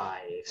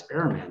sci-fi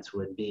experiments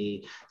would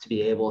be to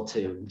be able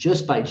to,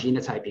 just by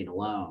genotyping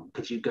alone,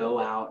 could you go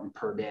out and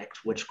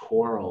predict which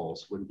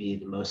corals would be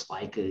the most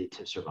likely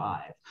to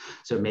survive?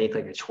 So make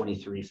like a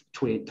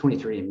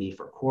 23andMe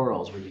for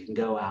corals, where you can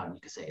go out and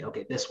you can say,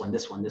 okay, this one,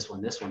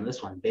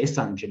 based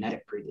on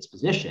genetic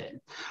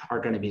predisposition,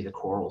 are going to be the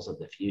corals of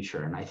the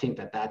future. And I think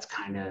that that's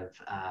kind of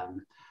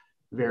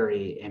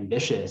very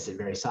ambitious and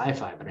very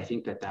sci-fi, but I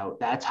think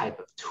that type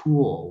of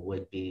tool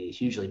would be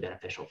hugely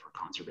beneficial for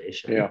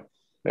conservation.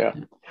 Yeah.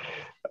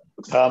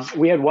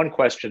 We had one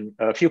question,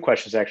 a few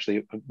questions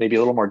actually, maybe a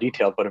little more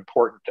detailed, but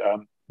important.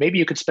 Maybe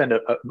you could spend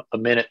a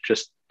minute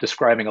just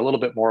describing a little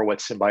bit more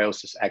what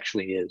symbiosis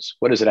actually is.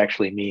 What does it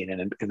actually mean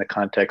in the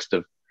context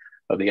of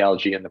the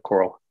algae and the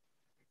coral?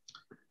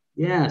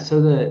 Yeah,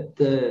 so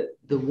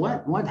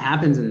what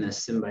happens in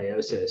this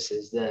symbiosis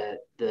is that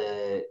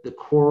the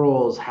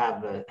corals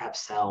have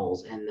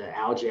cells, and the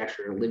algae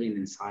actually are living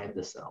inside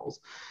the cells.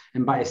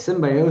 And by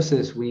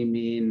symbiosis, we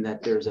mean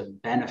that there's a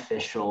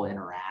beneficial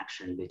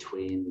interaction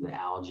between the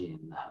algae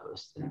and the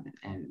host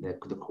and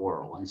the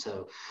coral. And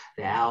so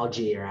the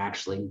algae are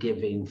actually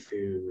giving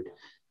food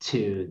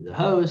to the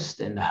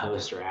host, and the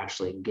hosts are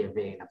actually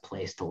giving a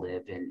place to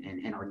live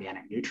in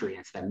inorganic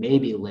nutrients that may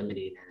be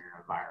limiting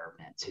an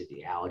environment to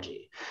the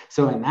algae.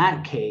 So in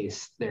that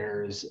case,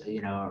 there's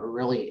a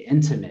really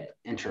intimate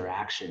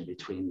interaction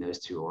between those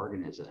two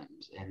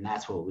organisms, and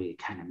that's what we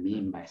kind of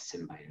mean by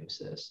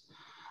symbiosis.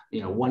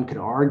 One could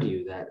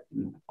argue that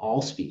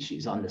all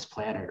species on this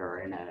planet are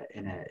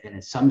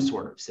in some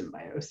sort of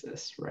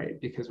symbiosis, right?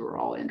 Because we're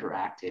all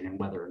interacting, and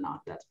whether or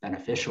not that's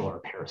beneficial or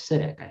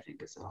parasitic, I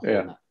think is a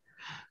whole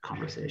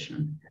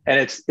conversation. And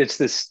it's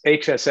this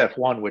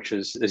HSF1, which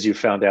is, as you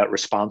found out,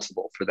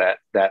 responsible for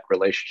that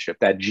relationship,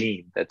 that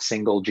gene, that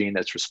single gene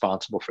that's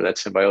responsible for that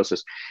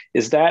symbiosis.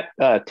 Is that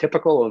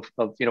typical of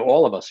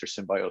all of us are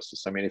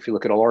symbiosis? I mean, if you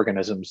look at all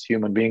organisms,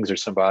 human beings are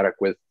symbiotic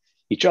with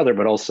each other,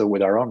 but also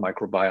with our own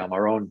microbiome,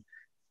 our own,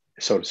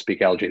 so to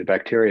speak, algae, the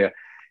bacteria.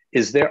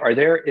 Is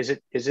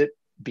it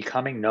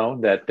becoming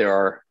known that there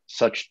are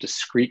such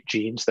discrete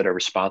genes that are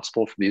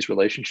responsible for these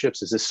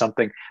relationships? Is this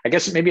something, I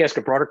guess maybe ask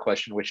a broader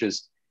question, which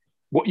is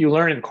what you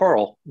learn in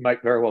coral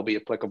might very well be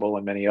applicable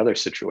in many other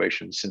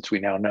situations, since we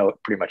now know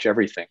pretty much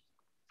everything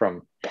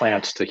from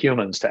plants to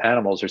humans to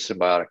animals are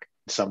symbiotic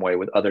in some way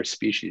with other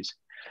species.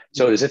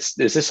 So is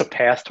this a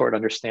path toward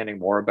understanding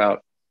more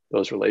about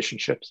those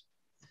relationships?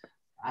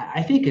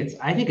 I think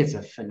it's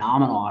a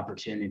phenomenal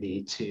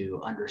opportunity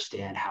to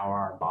understand how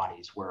our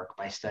bodies work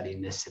by studying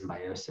this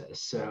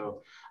symbiosis.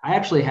 So I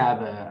actually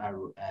have a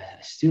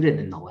student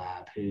in the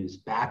lab whose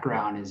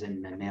background is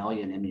in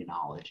mammalian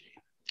immunology,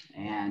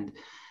 and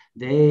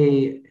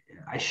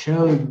I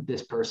showed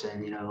this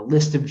person, a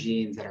list of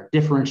genes that are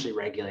differentially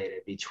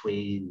regulated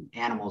between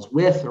animals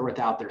with or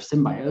without their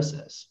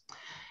symbiosis,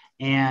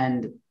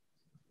 and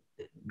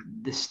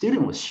the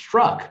student was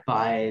struck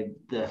by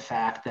the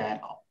fact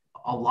that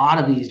a lot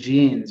of these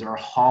genes are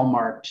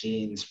hallmark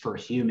genes for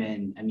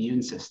human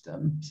immune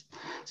systems.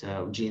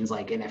 So genes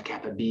like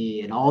NF-kappa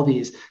B and all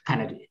these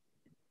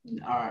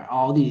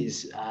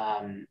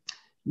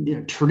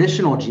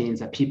traditional genes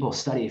that people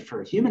study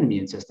for human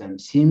immune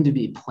systems seem to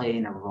be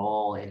playing a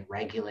role in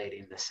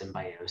regulating the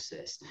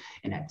symbiosis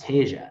in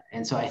aptasia.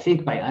 And so I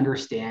think by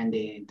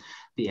understanding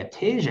the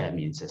aptasia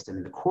immune system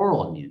and the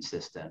coral immune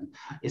system,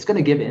 it's going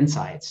to give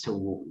insights to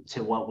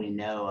what we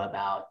know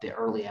about the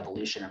early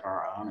evolution of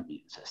our own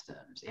immune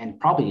systems, and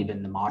probably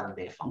even the modern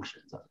day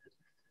functions of it.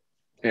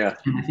 Yeah.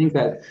 And I think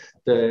that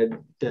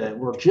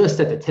we're just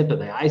at the tip of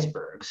the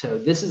iceberg. So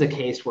this is a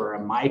case where a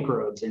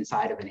microbe's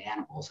inside of an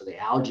animal, so the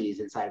algae is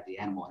inside of the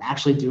animal and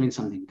actually doing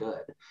something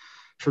good.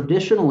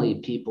 Traditionally,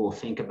 people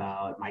think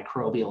about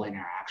microbial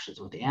interactions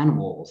with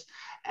animals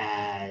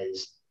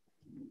as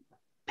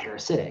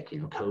parasitic.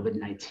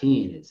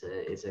 COVID-19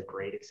 is a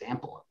great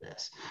example of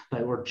this.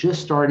 But we're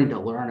just starting to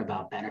learn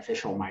about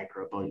beneficial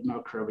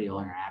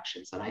microbial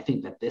interactions. And I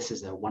think that this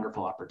is a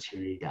wonderful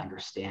opportunity to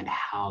understand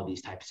how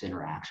these types of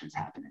interactions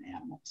happen in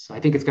animals. So I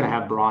think it's going to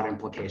have broad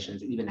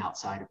implications even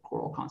outside of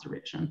coral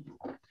conservation.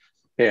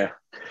 Yeah.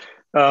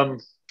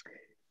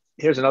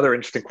 Here's another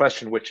interesting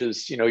question, which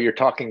is, you're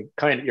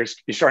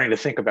starting to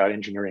think about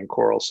engineering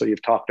coral. So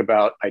you've talked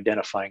about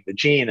identifying the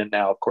gene, and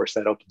now, of course,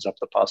 that opens up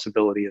the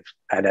possibility of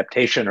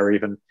adaptation or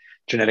even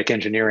genetic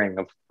engineering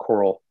of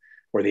coral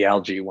or the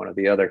algae, one or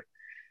the other.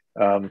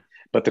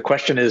 But the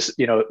question is,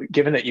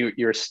 given that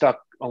you're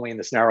stuck only in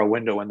this narrow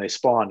window when they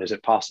spawn, is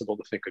it possible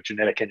to think of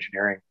genetic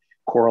engineering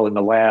coral in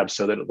the lab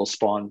so that it will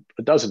spawn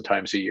a dozen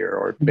times a year,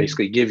 or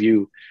basically give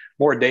you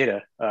more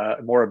data,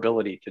 more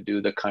ability to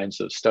do the kinds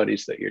of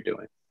studies that you're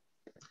doing?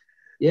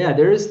 Yeah,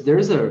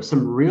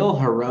 some real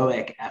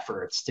heroic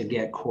efforts to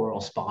get coral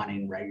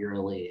spawning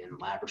regularly in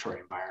laboratory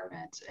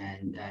environments,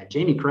 and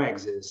Jamie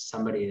Craigs is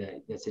somebody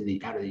that's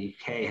out of the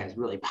UK, has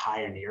really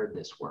pioneered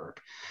this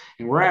work,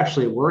 and we're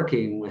actually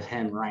working with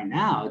him right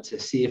now to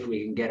see if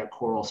we can get a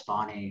coral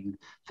spawning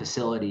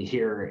facility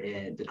here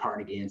at the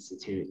Carnegie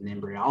Institute in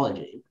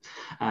embryology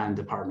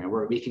department,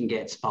 where we can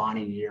get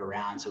spawning year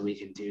round, so we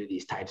can do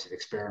these types of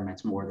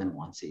experiments more than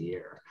once a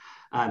year.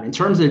 In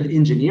terms of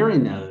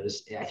engineering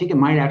those, I think it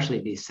might actually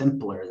be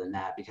simpler than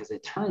that, because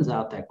it turns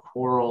out that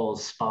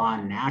corals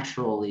spawn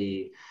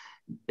naturally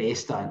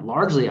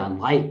largely on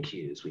light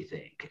cues, we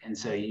think. And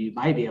so you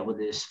might be able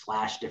to just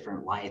flash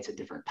different lights at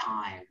different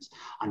times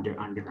on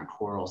different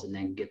corals and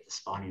then get the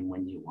spawning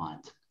when you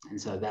want.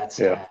 And so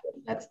that's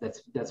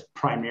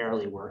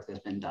primarily work that's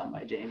been done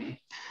by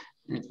Jamie.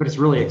 But it's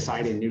really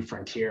exciting new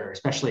frontier,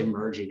 especially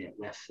merging it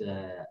with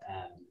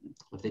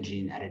the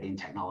gene editing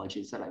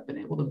technologies that I've been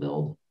able to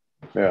build.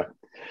 Yeah.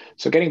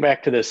 So getting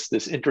back to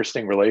this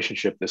interesting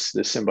relationship, this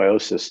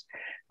symbiosis,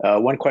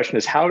 one question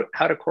is how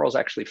do corals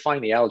actually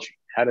find the algae?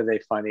 How do they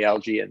find the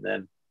algae, and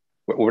then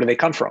where do they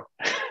come from?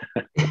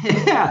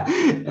 Yeah,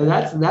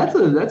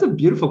 that's a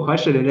beautiful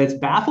question, and it's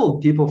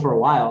baffled people for a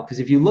while, because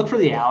if you look for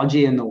the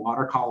algae in the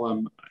water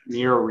column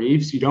near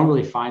reefs, you don't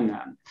really find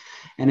them.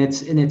 And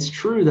it's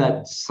true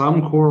that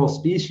some coral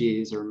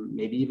species, or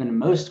maybe even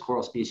most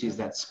coral species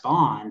that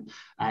spawn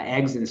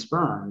eggs and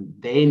sperm,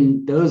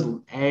 those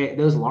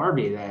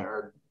larvae that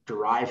are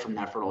derived from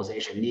that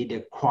fertilization need to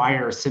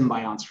acquire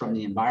symbionts from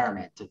the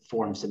environment to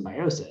form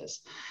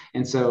symbiosis.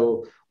 And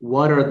so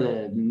what are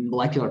the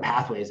molecular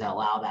pathways that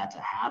allow that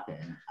to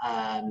happen?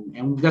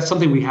 And that's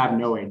something we have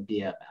no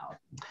idea about.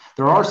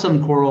 There are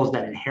some corals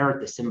that inherit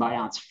the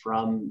symbionts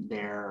from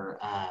their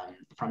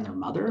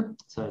mother,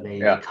 so they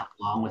come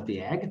along with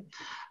the egg.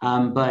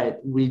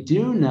 But we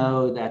do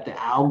know that the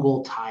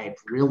algal type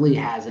really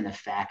has an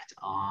effect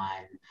on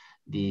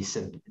the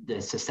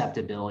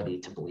susceptibility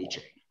to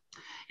bleaching.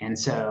 And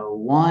so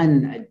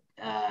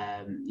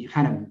you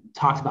kind of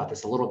talked about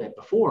this a little bit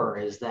before,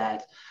 is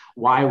that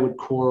why would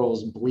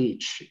corals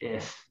bleach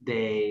if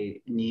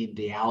they need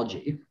the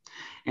algae?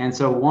 And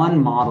so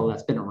one model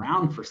that's been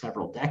around for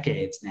several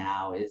decades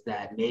now is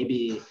that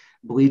maybe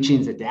bleaching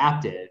is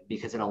adaptive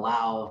because it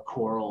allows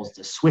corals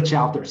to switch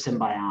out their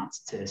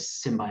symbionts to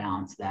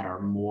symbionts that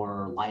are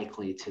more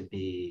likely to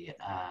be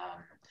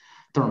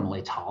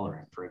thermally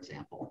tolerant, for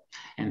example.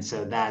 And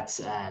so that's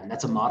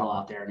a model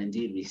out there, and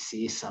indeed we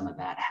see some of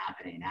that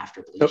happening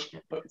after bleaching.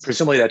 So,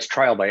 presumably that's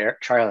trial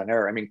and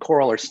error. I mean,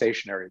 coral are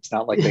stationary. It's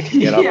not like they can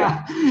get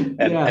up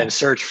and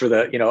search for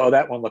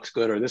that one looks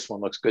good or this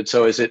one looks good.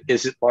 So is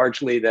it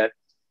largely that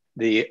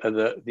the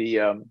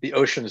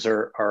oceans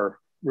are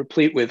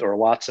replete with or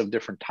lots of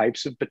different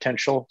types of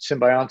potential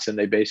symbionts, and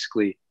they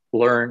basically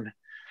learn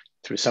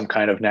through some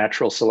kind of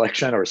natural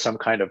selection or some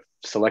kind of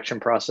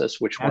selection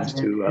process which ones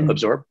to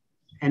absorb?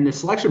 And the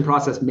selection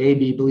process may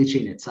be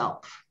bleaching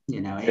itself,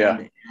 and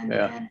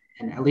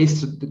at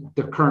least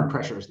the current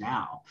pressures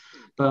now.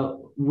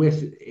 But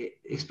with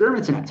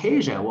experiments in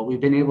Aptasia, what we've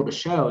been able to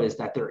show is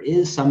that there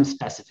is some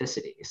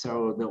specificity.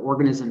 So the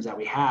organisms that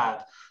we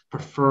have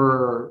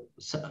prefer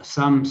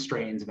some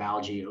strains of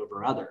algae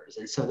over others.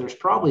 And so there's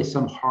probably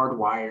some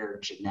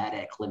hardwired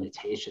genetic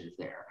limitations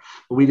there,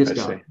 but we just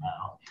don't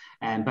know.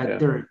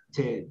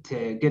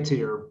 To get to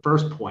your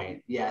first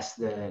point, yes,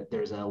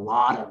 there's a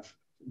lot of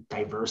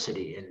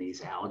diversity in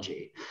these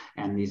algae,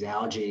 and these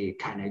algae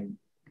kind of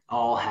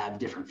all have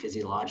different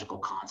physiological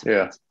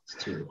consequences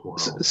to the coral.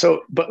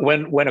 So, but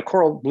when a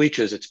coral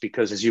bleaches, it's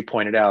because, as you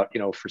pointed out,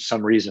 for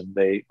some reason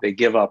they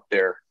give up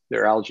their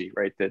algae,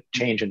 right? That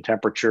change in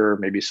temperature,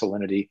 maybe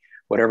salinity,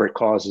 whatever it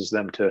causes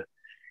them to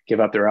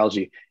give up their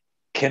algae.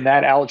 Can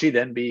that algae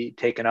then be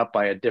taken up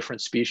by a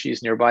different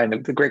species nearby?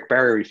 And the Great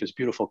Barrier Reef is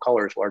beautiful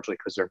colors, largely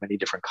because there are many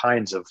different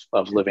kinds of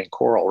living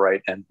coral,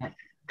 right? And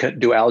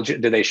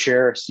do they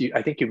share?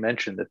 I think you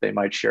mentioned that they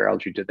might share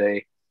algae. Can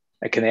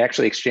they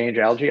actually exchange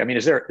algae? I mean,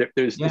 is there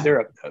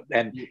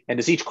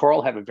does each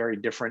coral have a very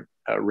different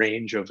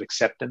range of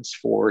acceptance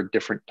for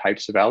different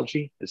types of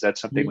algae? Is that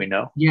something we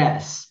know?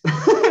 Yes.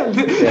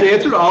 The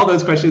answer to all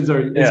those questions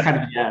is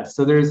kind of yes.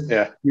 So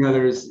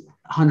there's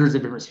hundreds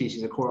of different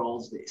species of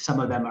corals.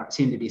 Some of them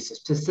seem to be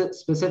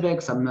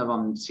specific. Some of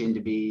them seem to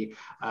be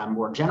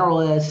more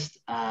generalist.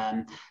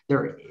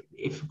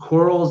 If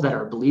corals that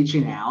are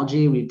bleaching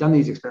algae, we've done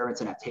these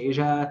experiments in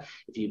Aptasia.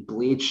 If you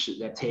bleach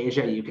the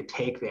Aptasia, you could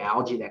take the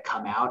algae that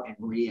come out and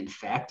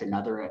reinfect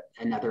another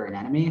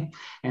anemone.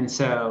 And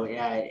so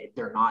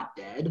they're not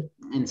dead.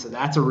 And so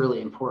that's a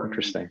really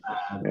important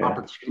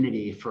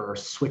opportunity for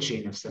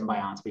switching of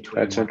symbionts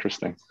between. That's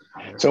interesting.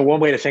 So one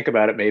way to think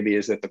about it maybe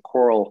is that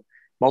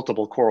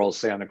multiple corals,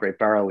 say on the Great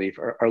Barrier Reef,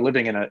 are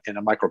living in a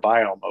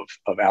microbiome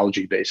of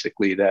algae,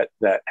 basically, that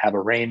have a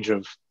range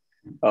of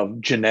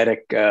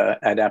genetic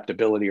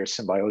adaptability or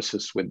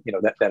symbiosis with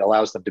that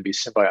allows them to be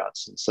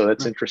symbionts. And so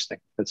that's interesting.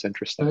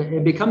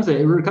 It becomes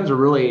a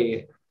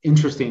really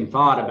interesting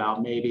thought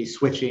about maybe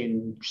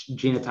switching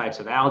genotypes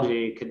of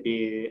algae could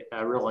be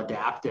a real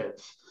adaptive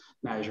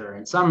measure.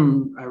 And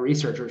some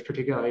researchers,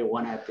 particularly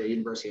one at the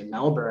University of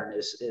Melbourne,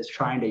 is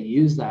trying to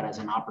use that as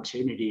an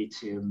opportunity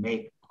to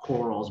make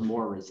corals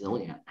more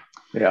resilient.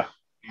 Yeah.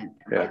 And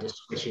by just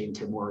switching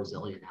to more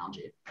resilient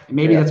algae. And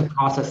maybe that's a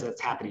process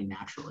that's happening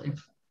naturally.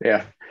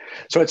 Yeah.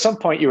 So at some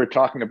point you were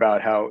talking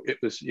about how it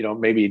was,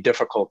 maybe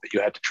difficult that you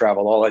had to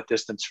travel all that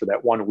distance for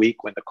that 1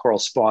 week when the coral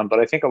spawned. But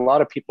I think a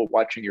lot of people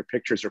watching your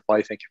pictures are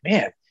probably thinking,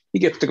 man, he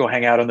gets to go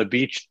hang out on the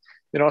beach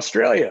in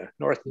Australia,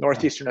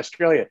 northeastern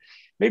Australia.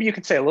 Maybe you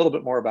could say a little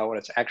bit more about what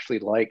it's actually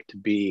like to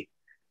be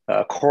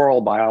a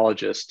coral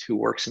biologist who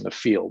works in the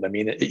field. I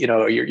mean,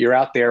 you're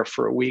out there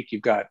for a week.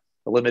 You've got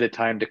a limited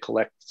time to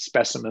collect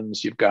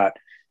specimens. You've got,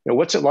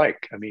 what's it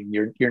like? I mean,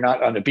 you're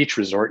not on a beach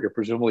resort. You're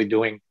presumably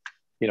doing,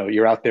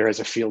 you're out there as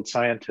a field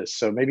scientist.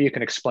 So maybe you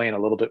can explain a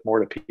little bit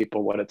more to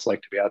people what it's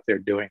like to be out there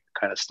doing the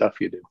kind of stuff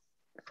you do.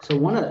 So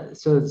one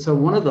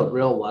of the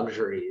real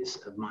luxuries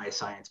of my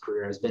science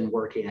career has been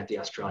working at the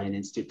Australian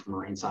Institute for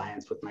Marine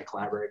Science with my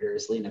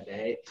collaborators, Lena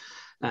Bay,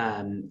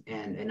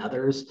 and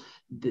others.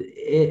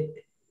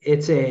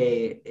 It's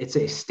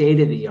a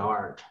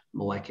state-of-the-art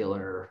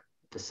molecular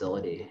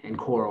facility and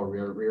coral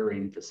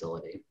rearing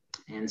facility.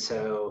 And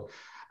so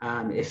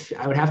if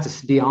I would have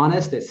to be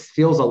honest, it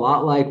feels a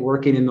lot like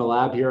working in the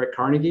lab here at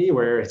Carnegie,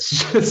 where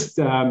it's just,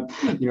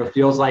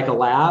 feels like a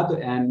lab.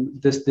 And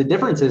the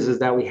difference is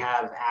that we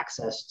have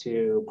access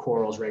to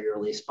corals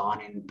regularly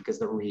spawning because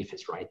the reef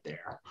is right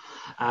there.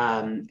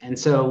 And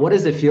so what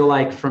does it feel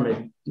like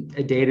from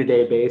a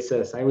day-to-day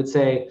basis? I would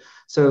say,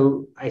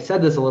 so I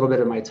said this a little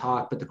bit in my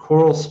talk, but the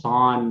corals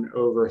spawn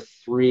over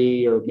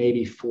 3 or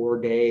maybe 4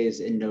 days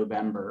in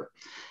November.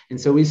 And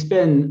so we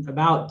spend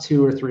about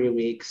 2 or 3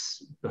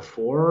 weeks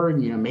before,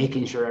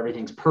 making sure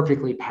everything's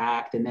perfectly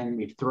packed. And then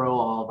we throw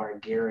all of our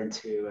gear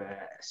into a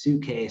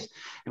suitcase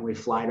and we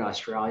fly to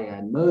Australia.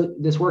 And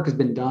this work has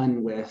been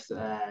done with,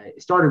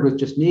 it started with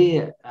just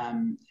me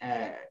and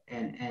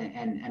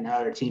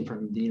another team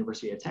from the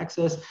University of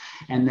Texas.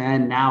 And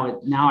then now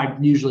I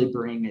usually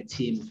bring a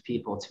team of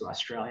people to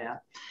Australia.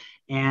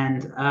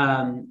 And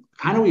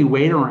kind of we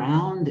wait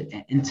around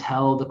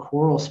until the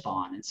corals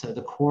spawn. And so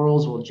the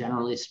corals will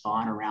generally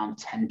spawn around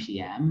 10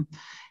 p.m.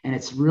 And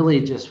it's really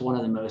just one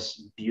of the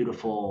most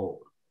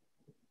beautiful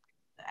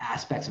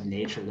aspects of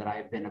nature that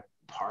I've been a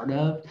part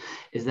of,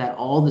 is that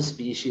all the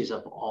species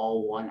of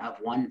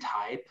one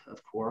type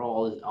of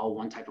coral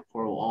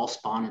all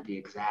spawn at the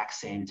exact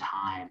same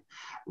time,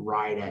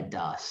 right at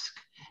dusk.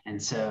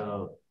 And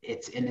so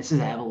this is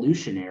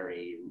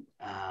evolutionary.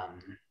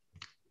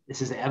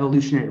 This is the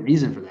evolutionary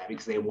reason for that,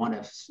 because they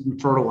want to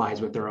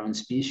fertilize with their own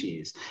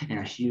species in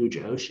a huge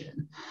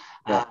ocean.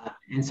 Yeah.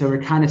 And so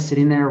we're kind of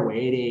sitting there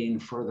waiting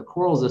for the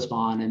corals to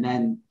spawn, and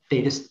then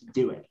they just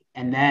do it.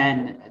 And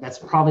then that's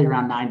probably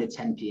around 9 to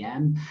 10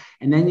 p.m.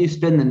 And then you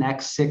spend the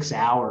next 6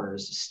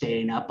 hours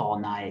staying up all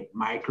night,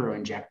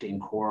 micro-injecting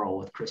coral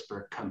with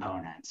CRISPR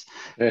components,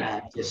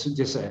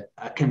 just a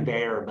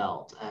conveyor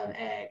belt of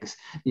eggs,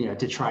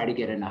 to try to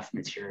get enough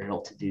material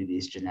to do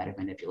these genetic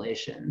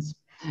manipulations.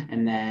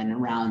 And then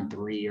around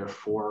 3 or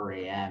 4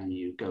 a.m.,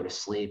 you go to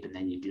sleep, and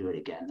then you do it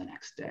again the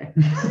next day,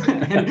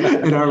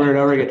 and over and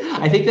over again.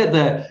 I think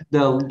that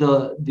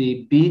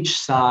the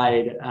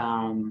beachside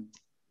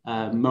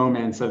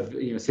moments of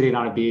sitting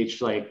on a beach,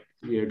 like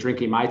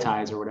drinking Mai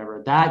Tais or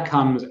whatever, that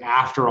comes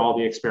after all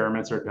the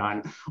experiments are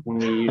done, when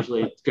we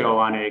usually go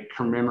on a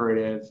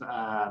commemorative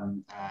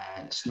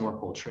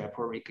snorkel trip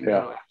where we can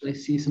go actually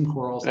see some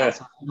corals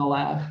outside in the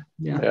lab.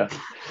 Yeah.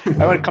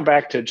 I want to come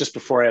back to, just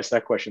before I ask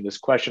that question,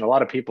 a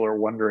lot of people are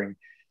wondering,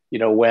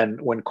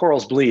 when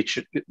corals bleach,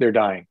 they're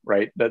dying,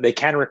 right? They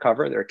can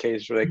recover. There are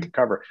cases where they can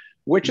recover.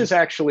 Which is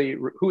actually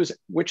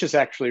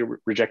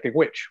rejecting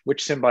which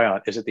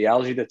symbiont? Is it the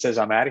algae that says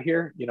I'm out of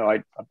here?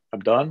 I'm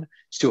done.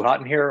 It's too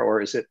hot in here,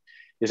 or is it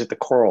the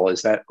coral?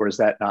 Is that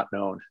not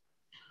known?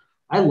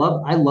 I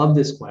love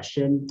this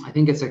question. I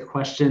think it's a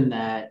question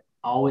that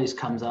always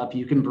comes up.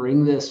 You can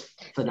bring this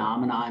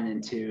phenomenon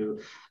into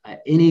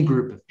any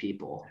group of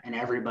people, and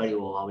everybody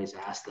will always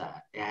ask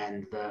that.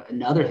 And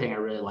another thing I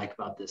really like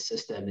about this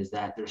system is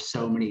that there's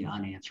so many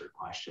unanswered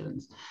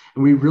questions,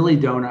 and we really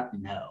don't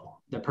know.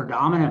 The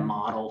predominant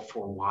model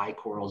for why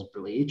corals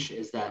bleach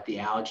is that the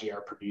algae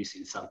are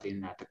producing something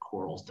that the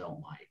corals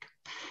don't like,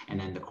 and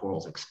then the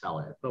corals expel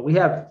it. But we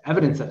have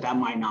evidence that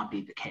might not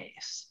be the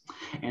case.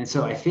 And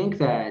so I think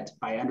that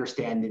by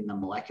understanding the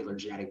molecular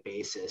genetic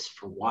basis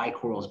for why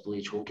corals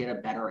bleach, we'll get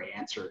a better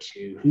answer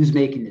to who's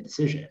making the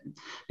decision.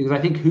 Because I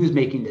think who's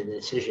making the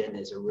decision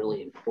is a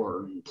really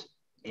important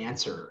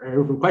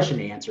question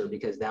to answer,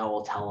 because that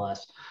will tell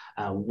us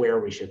where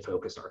we should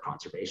focus our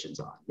conservations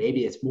on.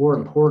 Maybe it's more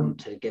important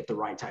to get the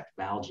right type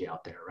of algae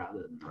out there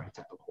rather than the right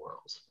type of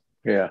corals.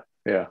 Yeah.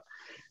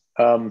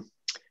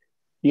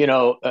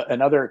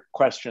 Another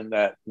question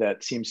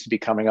that seems to be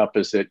coming up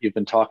is that you've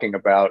been talking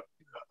about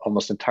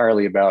almost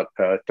entirely about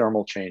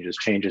thermal changes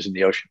in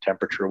the ocean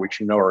temperature, which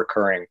are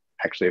occurring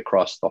actually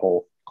across the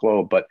whole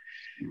globe. But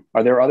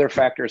are there other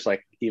factors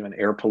like even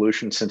air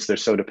pollution, since they're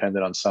so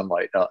dependent on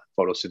sunlight,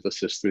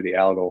 photosynthesis through the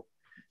algal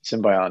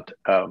symbiont?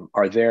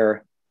 Are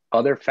there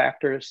other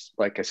factors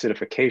like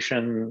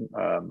acidification,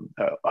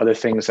 other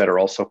things that are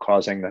also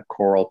causing the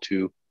coral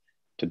to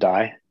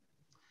die?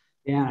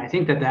 Yeah, I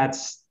think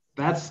that's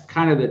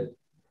kind of the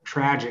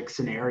tragic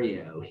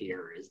scenario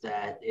here is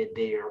that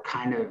they are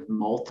kind of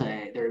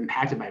they're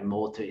impacted by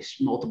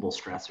multiple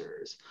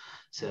stressors.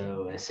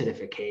 So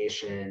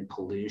acidification,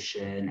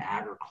 pollution,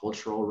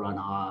 agricultural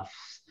runoffs,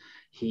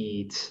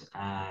 heat.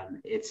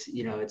 It's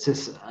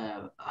just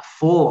a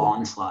full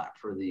onslaught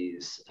for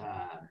these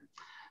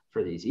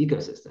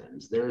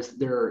ecosystems.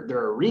 There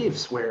are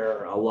reefs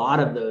where a lot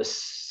of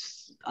those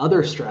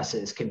other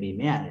stresses can be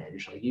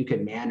managed. Like you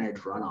can manage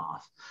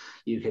runoff,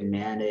 you can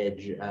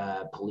manage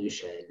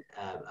pollution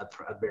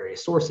of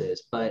various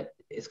sources, but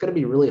it's going to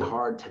be really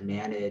hard to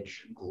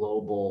manage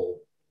global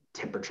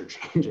temperature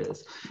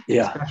changes,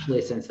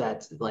 especially since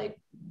that's like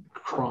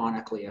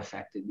chronically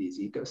affected these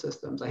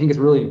ecosystems. I think it's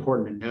really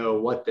important to know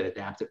what the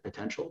adaptive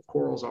potential of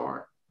corals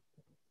are,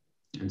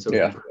 and so we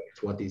can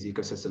predict what these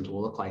ecosystems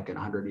will look like in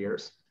 100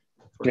 years.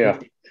 Yeah.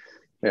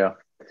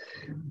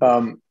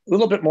 A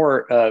little bit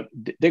more,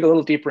 dig a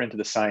little deeper into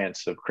the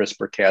science of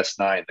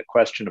CRISPR-Cas9, the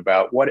question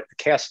about what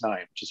Cas9,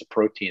 which is a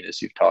protein,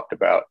 as you've talked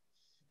about,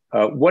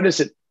 what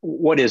is it?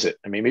 What is it?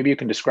 I mean, maybe you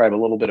can describe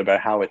a little bit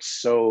about how it's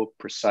so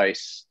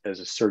precise as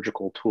a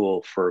surgical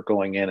tool for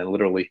going in and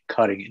literally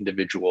cutting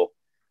individual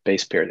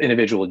base pairs,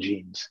 individual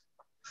genes.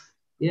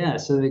 Yeah,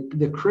 so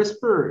the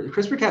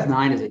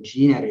CRISPR-Cas9 as a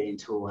gene editing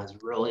tool has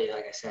really,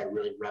 like I said,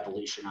 really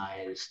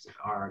revolutionized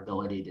our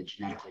ability to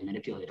genetically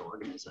manipulate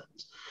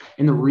organisms.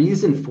 And the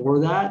reason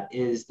for that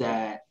is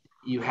that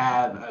you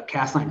have a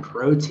Cas9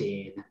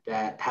 protein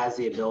that has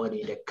the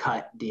ability to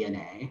cut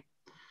DNA.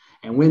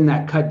 And when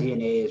that cut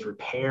DNA is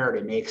repaired,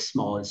 it makes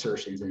small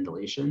insertions and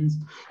deletions.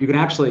 You can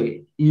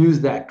actually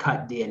use that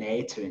cut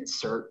DNA to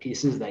insert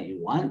pieces that you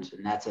want.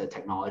 And that's a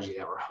technology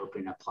that we're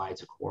hoping to apply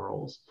to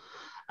corals.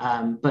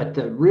 But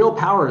the real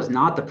power is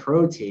not the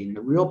protein.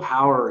 The real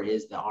power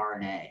is the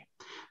RNA,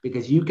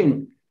 because you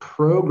can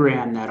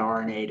program that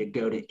RNA to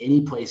go to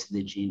any place in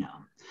the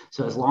genome.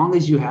 So as long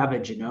as you have a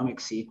genomic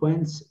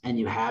sequence and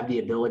you have the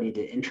ability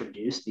to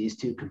introduce these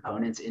two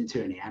components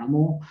into an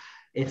animal,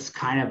 it's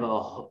kind of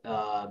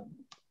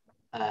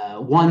a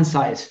one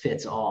size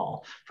fits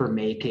all for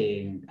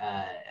making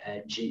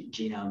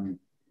genome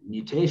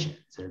mutations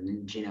or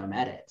genome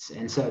edits.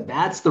 And so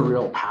that's the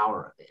real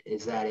power of it,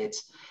 is that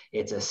it's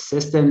a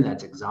system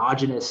that's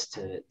exogenous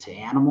to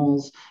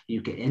animals.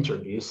 You can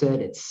introduce it.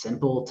 It's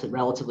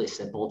relatively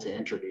simple to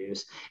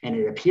introduce, and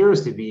it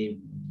appears to be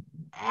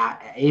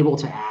able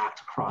to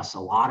act across a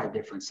lot of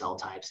different cell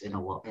types in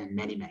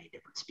many, many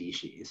different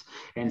species.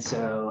 And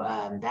so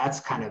that's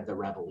kind of the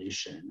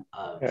revolution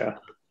of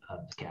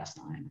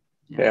Cas9.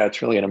 Yeah,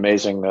 it's really an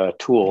amazing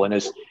tool. And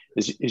as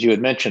you had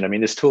mentioned, I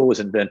mean, this tool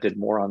was invented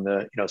more on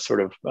the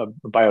sort of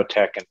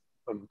biotech and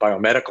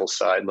biomedical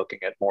side, looking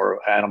at more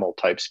animal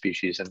type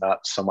species and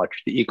not so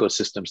much the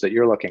ecosystems that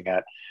you're looking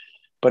at.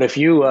 But if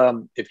you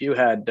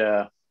had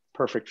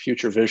perfect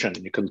future vision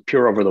and you could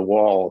peer over the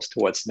wall as to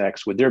what's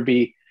next,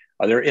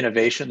 are there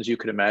innovations you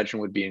could imagine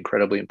would be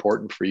incredibly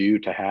important for you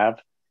to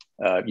have?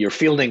 You're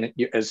fielding,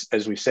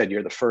 as we've said,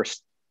 you're the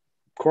first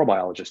coral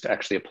biologist to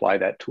actually apply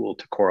that tool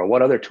to coral.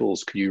 What other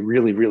tools could you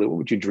what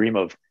would you dream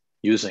of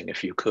using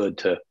if you could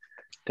to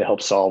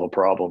help solve a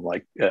problem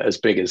like as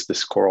big as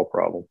this coral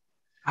problem?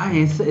 I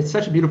mean, it's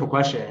such a beautiful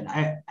question.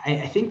 I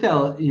think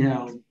that,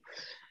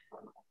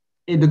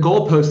 the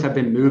goalposts have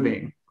been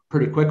moving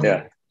pretty quickly.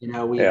 Yeah.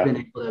 We've been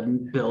able to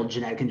build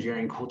genetic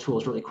engineering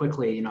tools really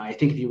quickly. I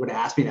think if you would have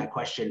asked me that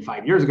question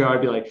 5 years ago, I'd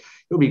be like, it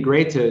would be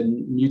great to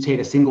mutate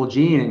a single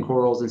gene in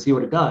corals and see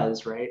what it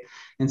does, right?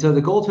 And so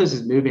the goalpost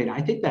is moving. I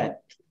think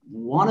that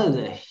one of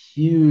the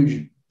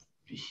huge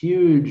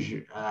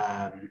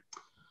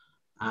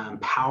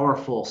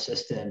powerful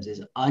systems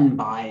is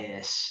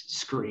unbiased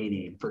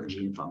screening for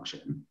gene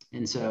function.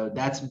 And so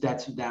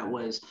that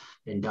was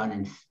been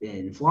done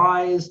in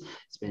flies,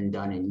 it's been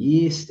done in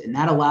yeast, and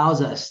that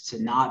allows us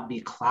to not be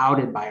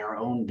clouded by our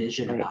own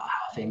vision about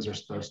how things are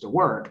supposed to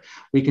work.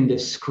 We can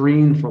just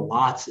screen for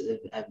lots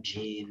of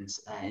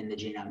genes in the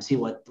genome, see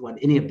what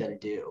any of them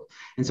do.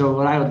 And so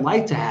what I would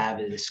like to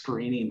have is a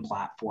screening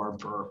platform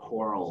for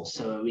corals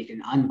so that we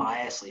can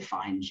unbiasedly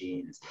find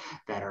genes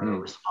that are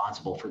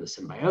responsible for the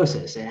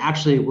symbiosis. And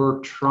actually, we're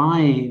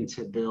trying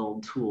to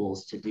build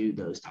tools to do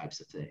those types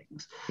of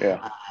things.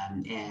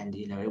 And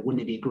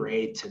wouldn't it be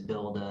great to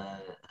build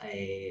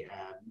a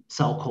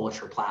cell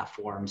culture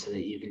platform so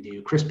that you can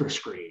do CRISPR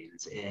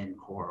screens in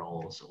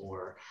corals,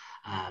 or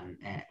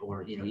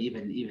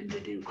even to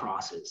do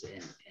crosses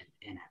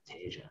in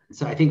Aptasia. And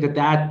so I think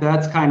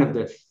that's kind of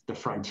the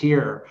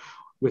frontier.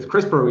 With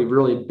CRISPR, we've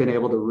really been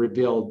able to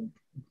rebuild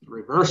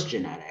reverse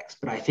genetics,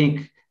 but I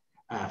think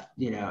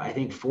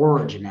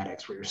forward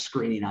genetics, where you're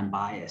screening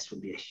unbiased,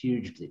 would be a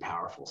hugely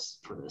powerful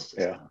for this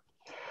system. Yeah.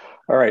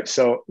 All right,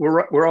 so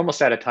we're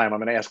almost out of time. I'm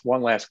going to ask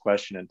one last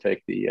question and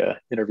take the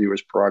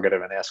interviewer's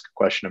prerogative and ask a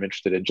question I'm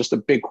interested in. Just a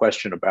big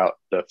question about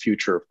the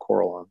future of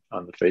coral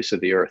on the face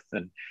of the earth.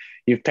 And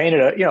you've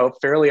painted a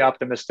fairly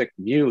optimistic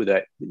view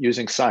that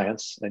using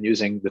science and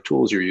using the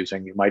tools you're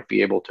using, you might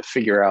be able to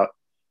figure out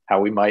how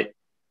we might,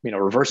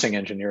 reverse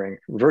engineering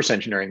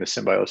the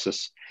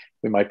symbiosis,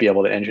 we might be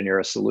able to engineer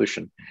a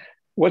solution.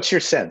 What's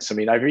your sense? I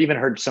mean, I've even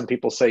heard some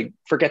people say,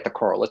 forget the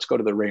coral, let's go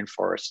to the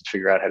rainforest and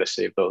figure out how to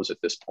save those at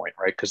this point,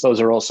 right? Because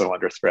those are also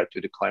under threat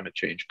due to climate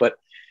change. But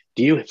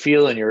do you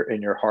feel in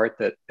your heart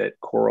that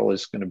coral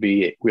is going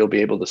to we'll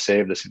be able to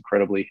save this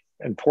incredibly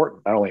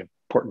important, not only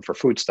important for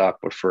food stock,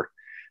 but for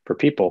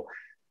people,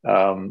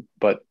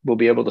 but we'll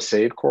be able to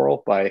save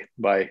coral by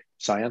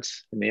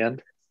science in the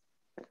end?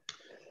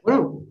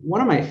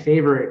 One of my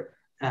favorite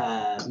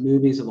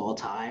movies of all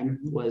time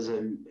was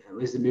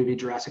the movie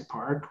Jurassic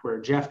Park, where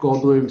Jeff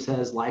Goldblum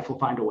says life will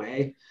find a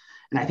way.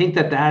 And I think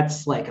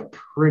that's like if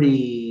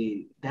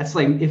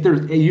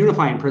there's a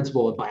unifying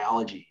principle of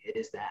biology, it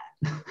is that.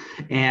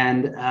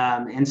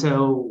 And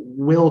so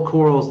will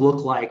corals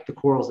look like the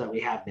corals that we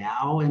have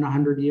now in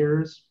 100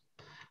 years?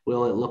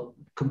 Will it look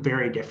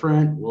very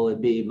different? Will it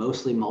be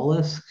mostly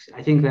mollusks?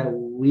 I think that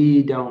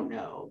we don't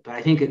know. But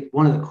I think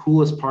one of the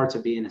coolest parts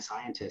of being a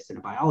scientist and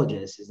a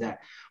biologist is that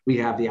we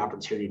have the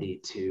opportunity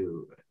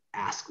to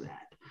ask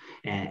that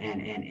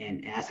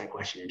and ask that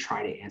question and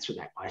try to answer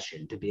that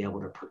question, to be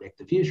able to predict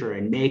the future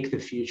and make the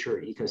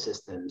future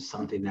ecosystems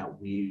something that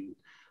we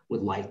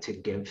would like to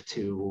give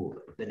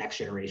to the next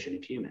generation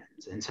of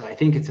humans. And so I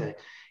think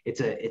it's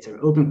an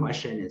open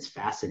question. It's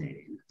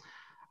fascinating.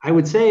 I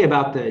would say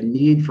about the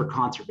need for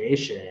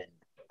conservation,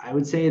 I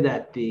would say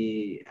that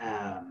the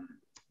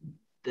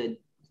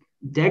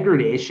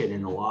degradation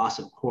and the loss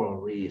of coral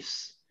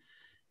reefs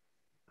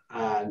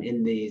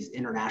in these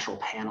international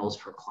panels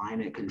for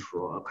climate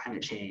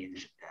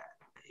change,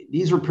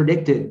 these were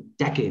predicted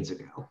decades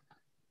ago.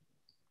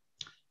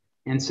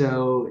 And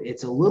so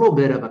it's a little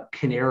bit of a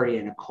canary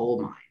in a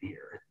coal mine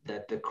here,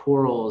 that the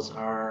corals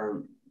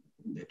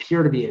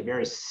appear to be a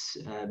very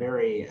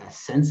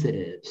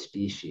sensitive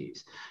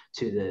species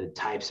to the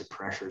types of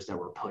pressures that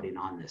we're putting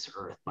on this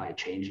earth by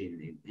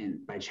changing the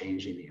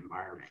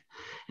environment.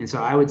 And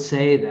so I would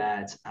say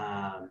that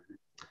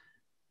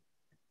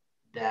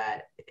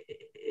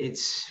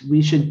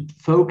we should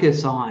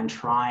focus on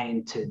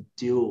trying to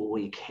do what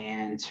we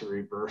can to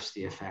reverse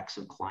the effects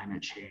of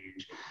climate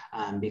change,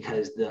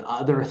 because the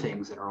other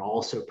things that are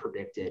also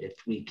predicted, if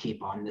we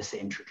keep on the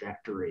same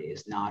trajectory,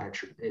 is not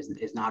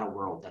a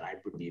world that I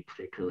would be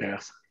particularly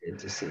excited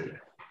to see.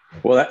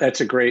 Well,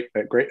 that's a great.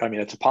 I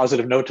mean, it's a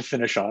positive note to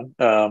finish on,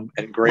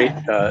 and great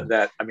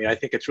I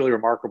think it's really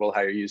remarkable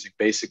how you're using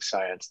basic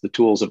science, the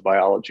tools of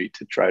biology,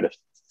 to try to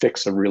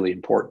fix a really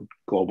important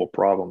global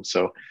problem.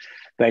 So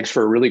thanks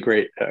for a really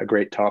great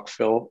talk,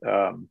 Phil.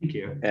 Thank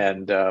you.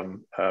 And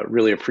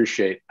really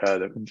appreciate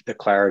the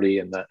clarity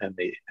and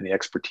the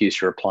expertise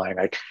you're applying.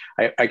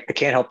 I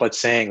can't help but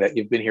saying that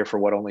you've been here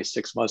for only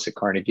 6 months at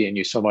Carnegie, and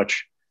you so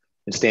much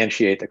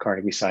instantiate the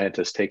Carnegie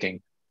scientists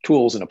taking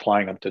tools and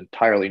applying them to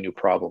entirely new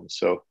problems.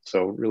 So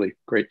really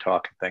great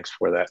talk, and thanks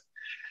for that.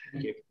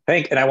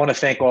 Thank you. And I want to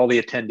thank all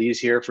the attendees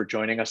here for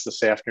joining us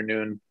this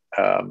afternoon.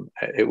 I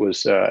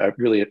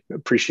really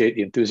appreciate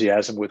the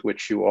enthusiasm with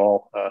which you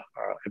all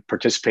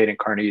participate in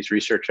Carnegie's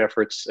research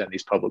efforts and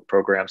these public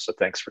programs. So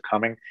thanks for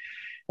coming.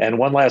 And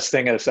one last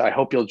thing is, I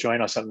hope you'll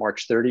join us on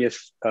March 30th.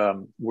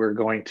 We're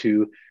going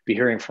to be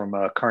hearing from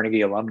a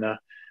Carnegie alumna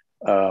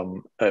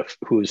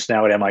who's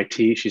now at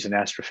MIT. She's an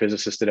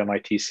astrophysicist at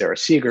MIT, Sarah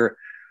Seeger,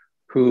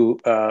 who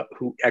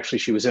actually,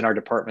 she was in our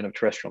Department of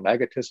Terrestrial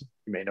Magnetism.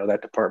 You may know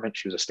that department.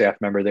 She was a staff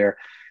member there.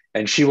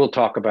 And she will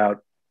talk about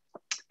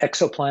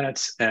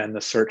exoplanets and the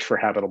search for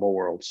habitable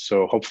worlds.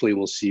 So hopefully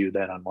we'll see you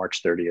then on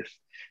March 30th.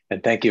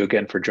 And thank you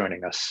again for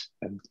joining us,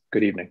 and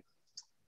good evening.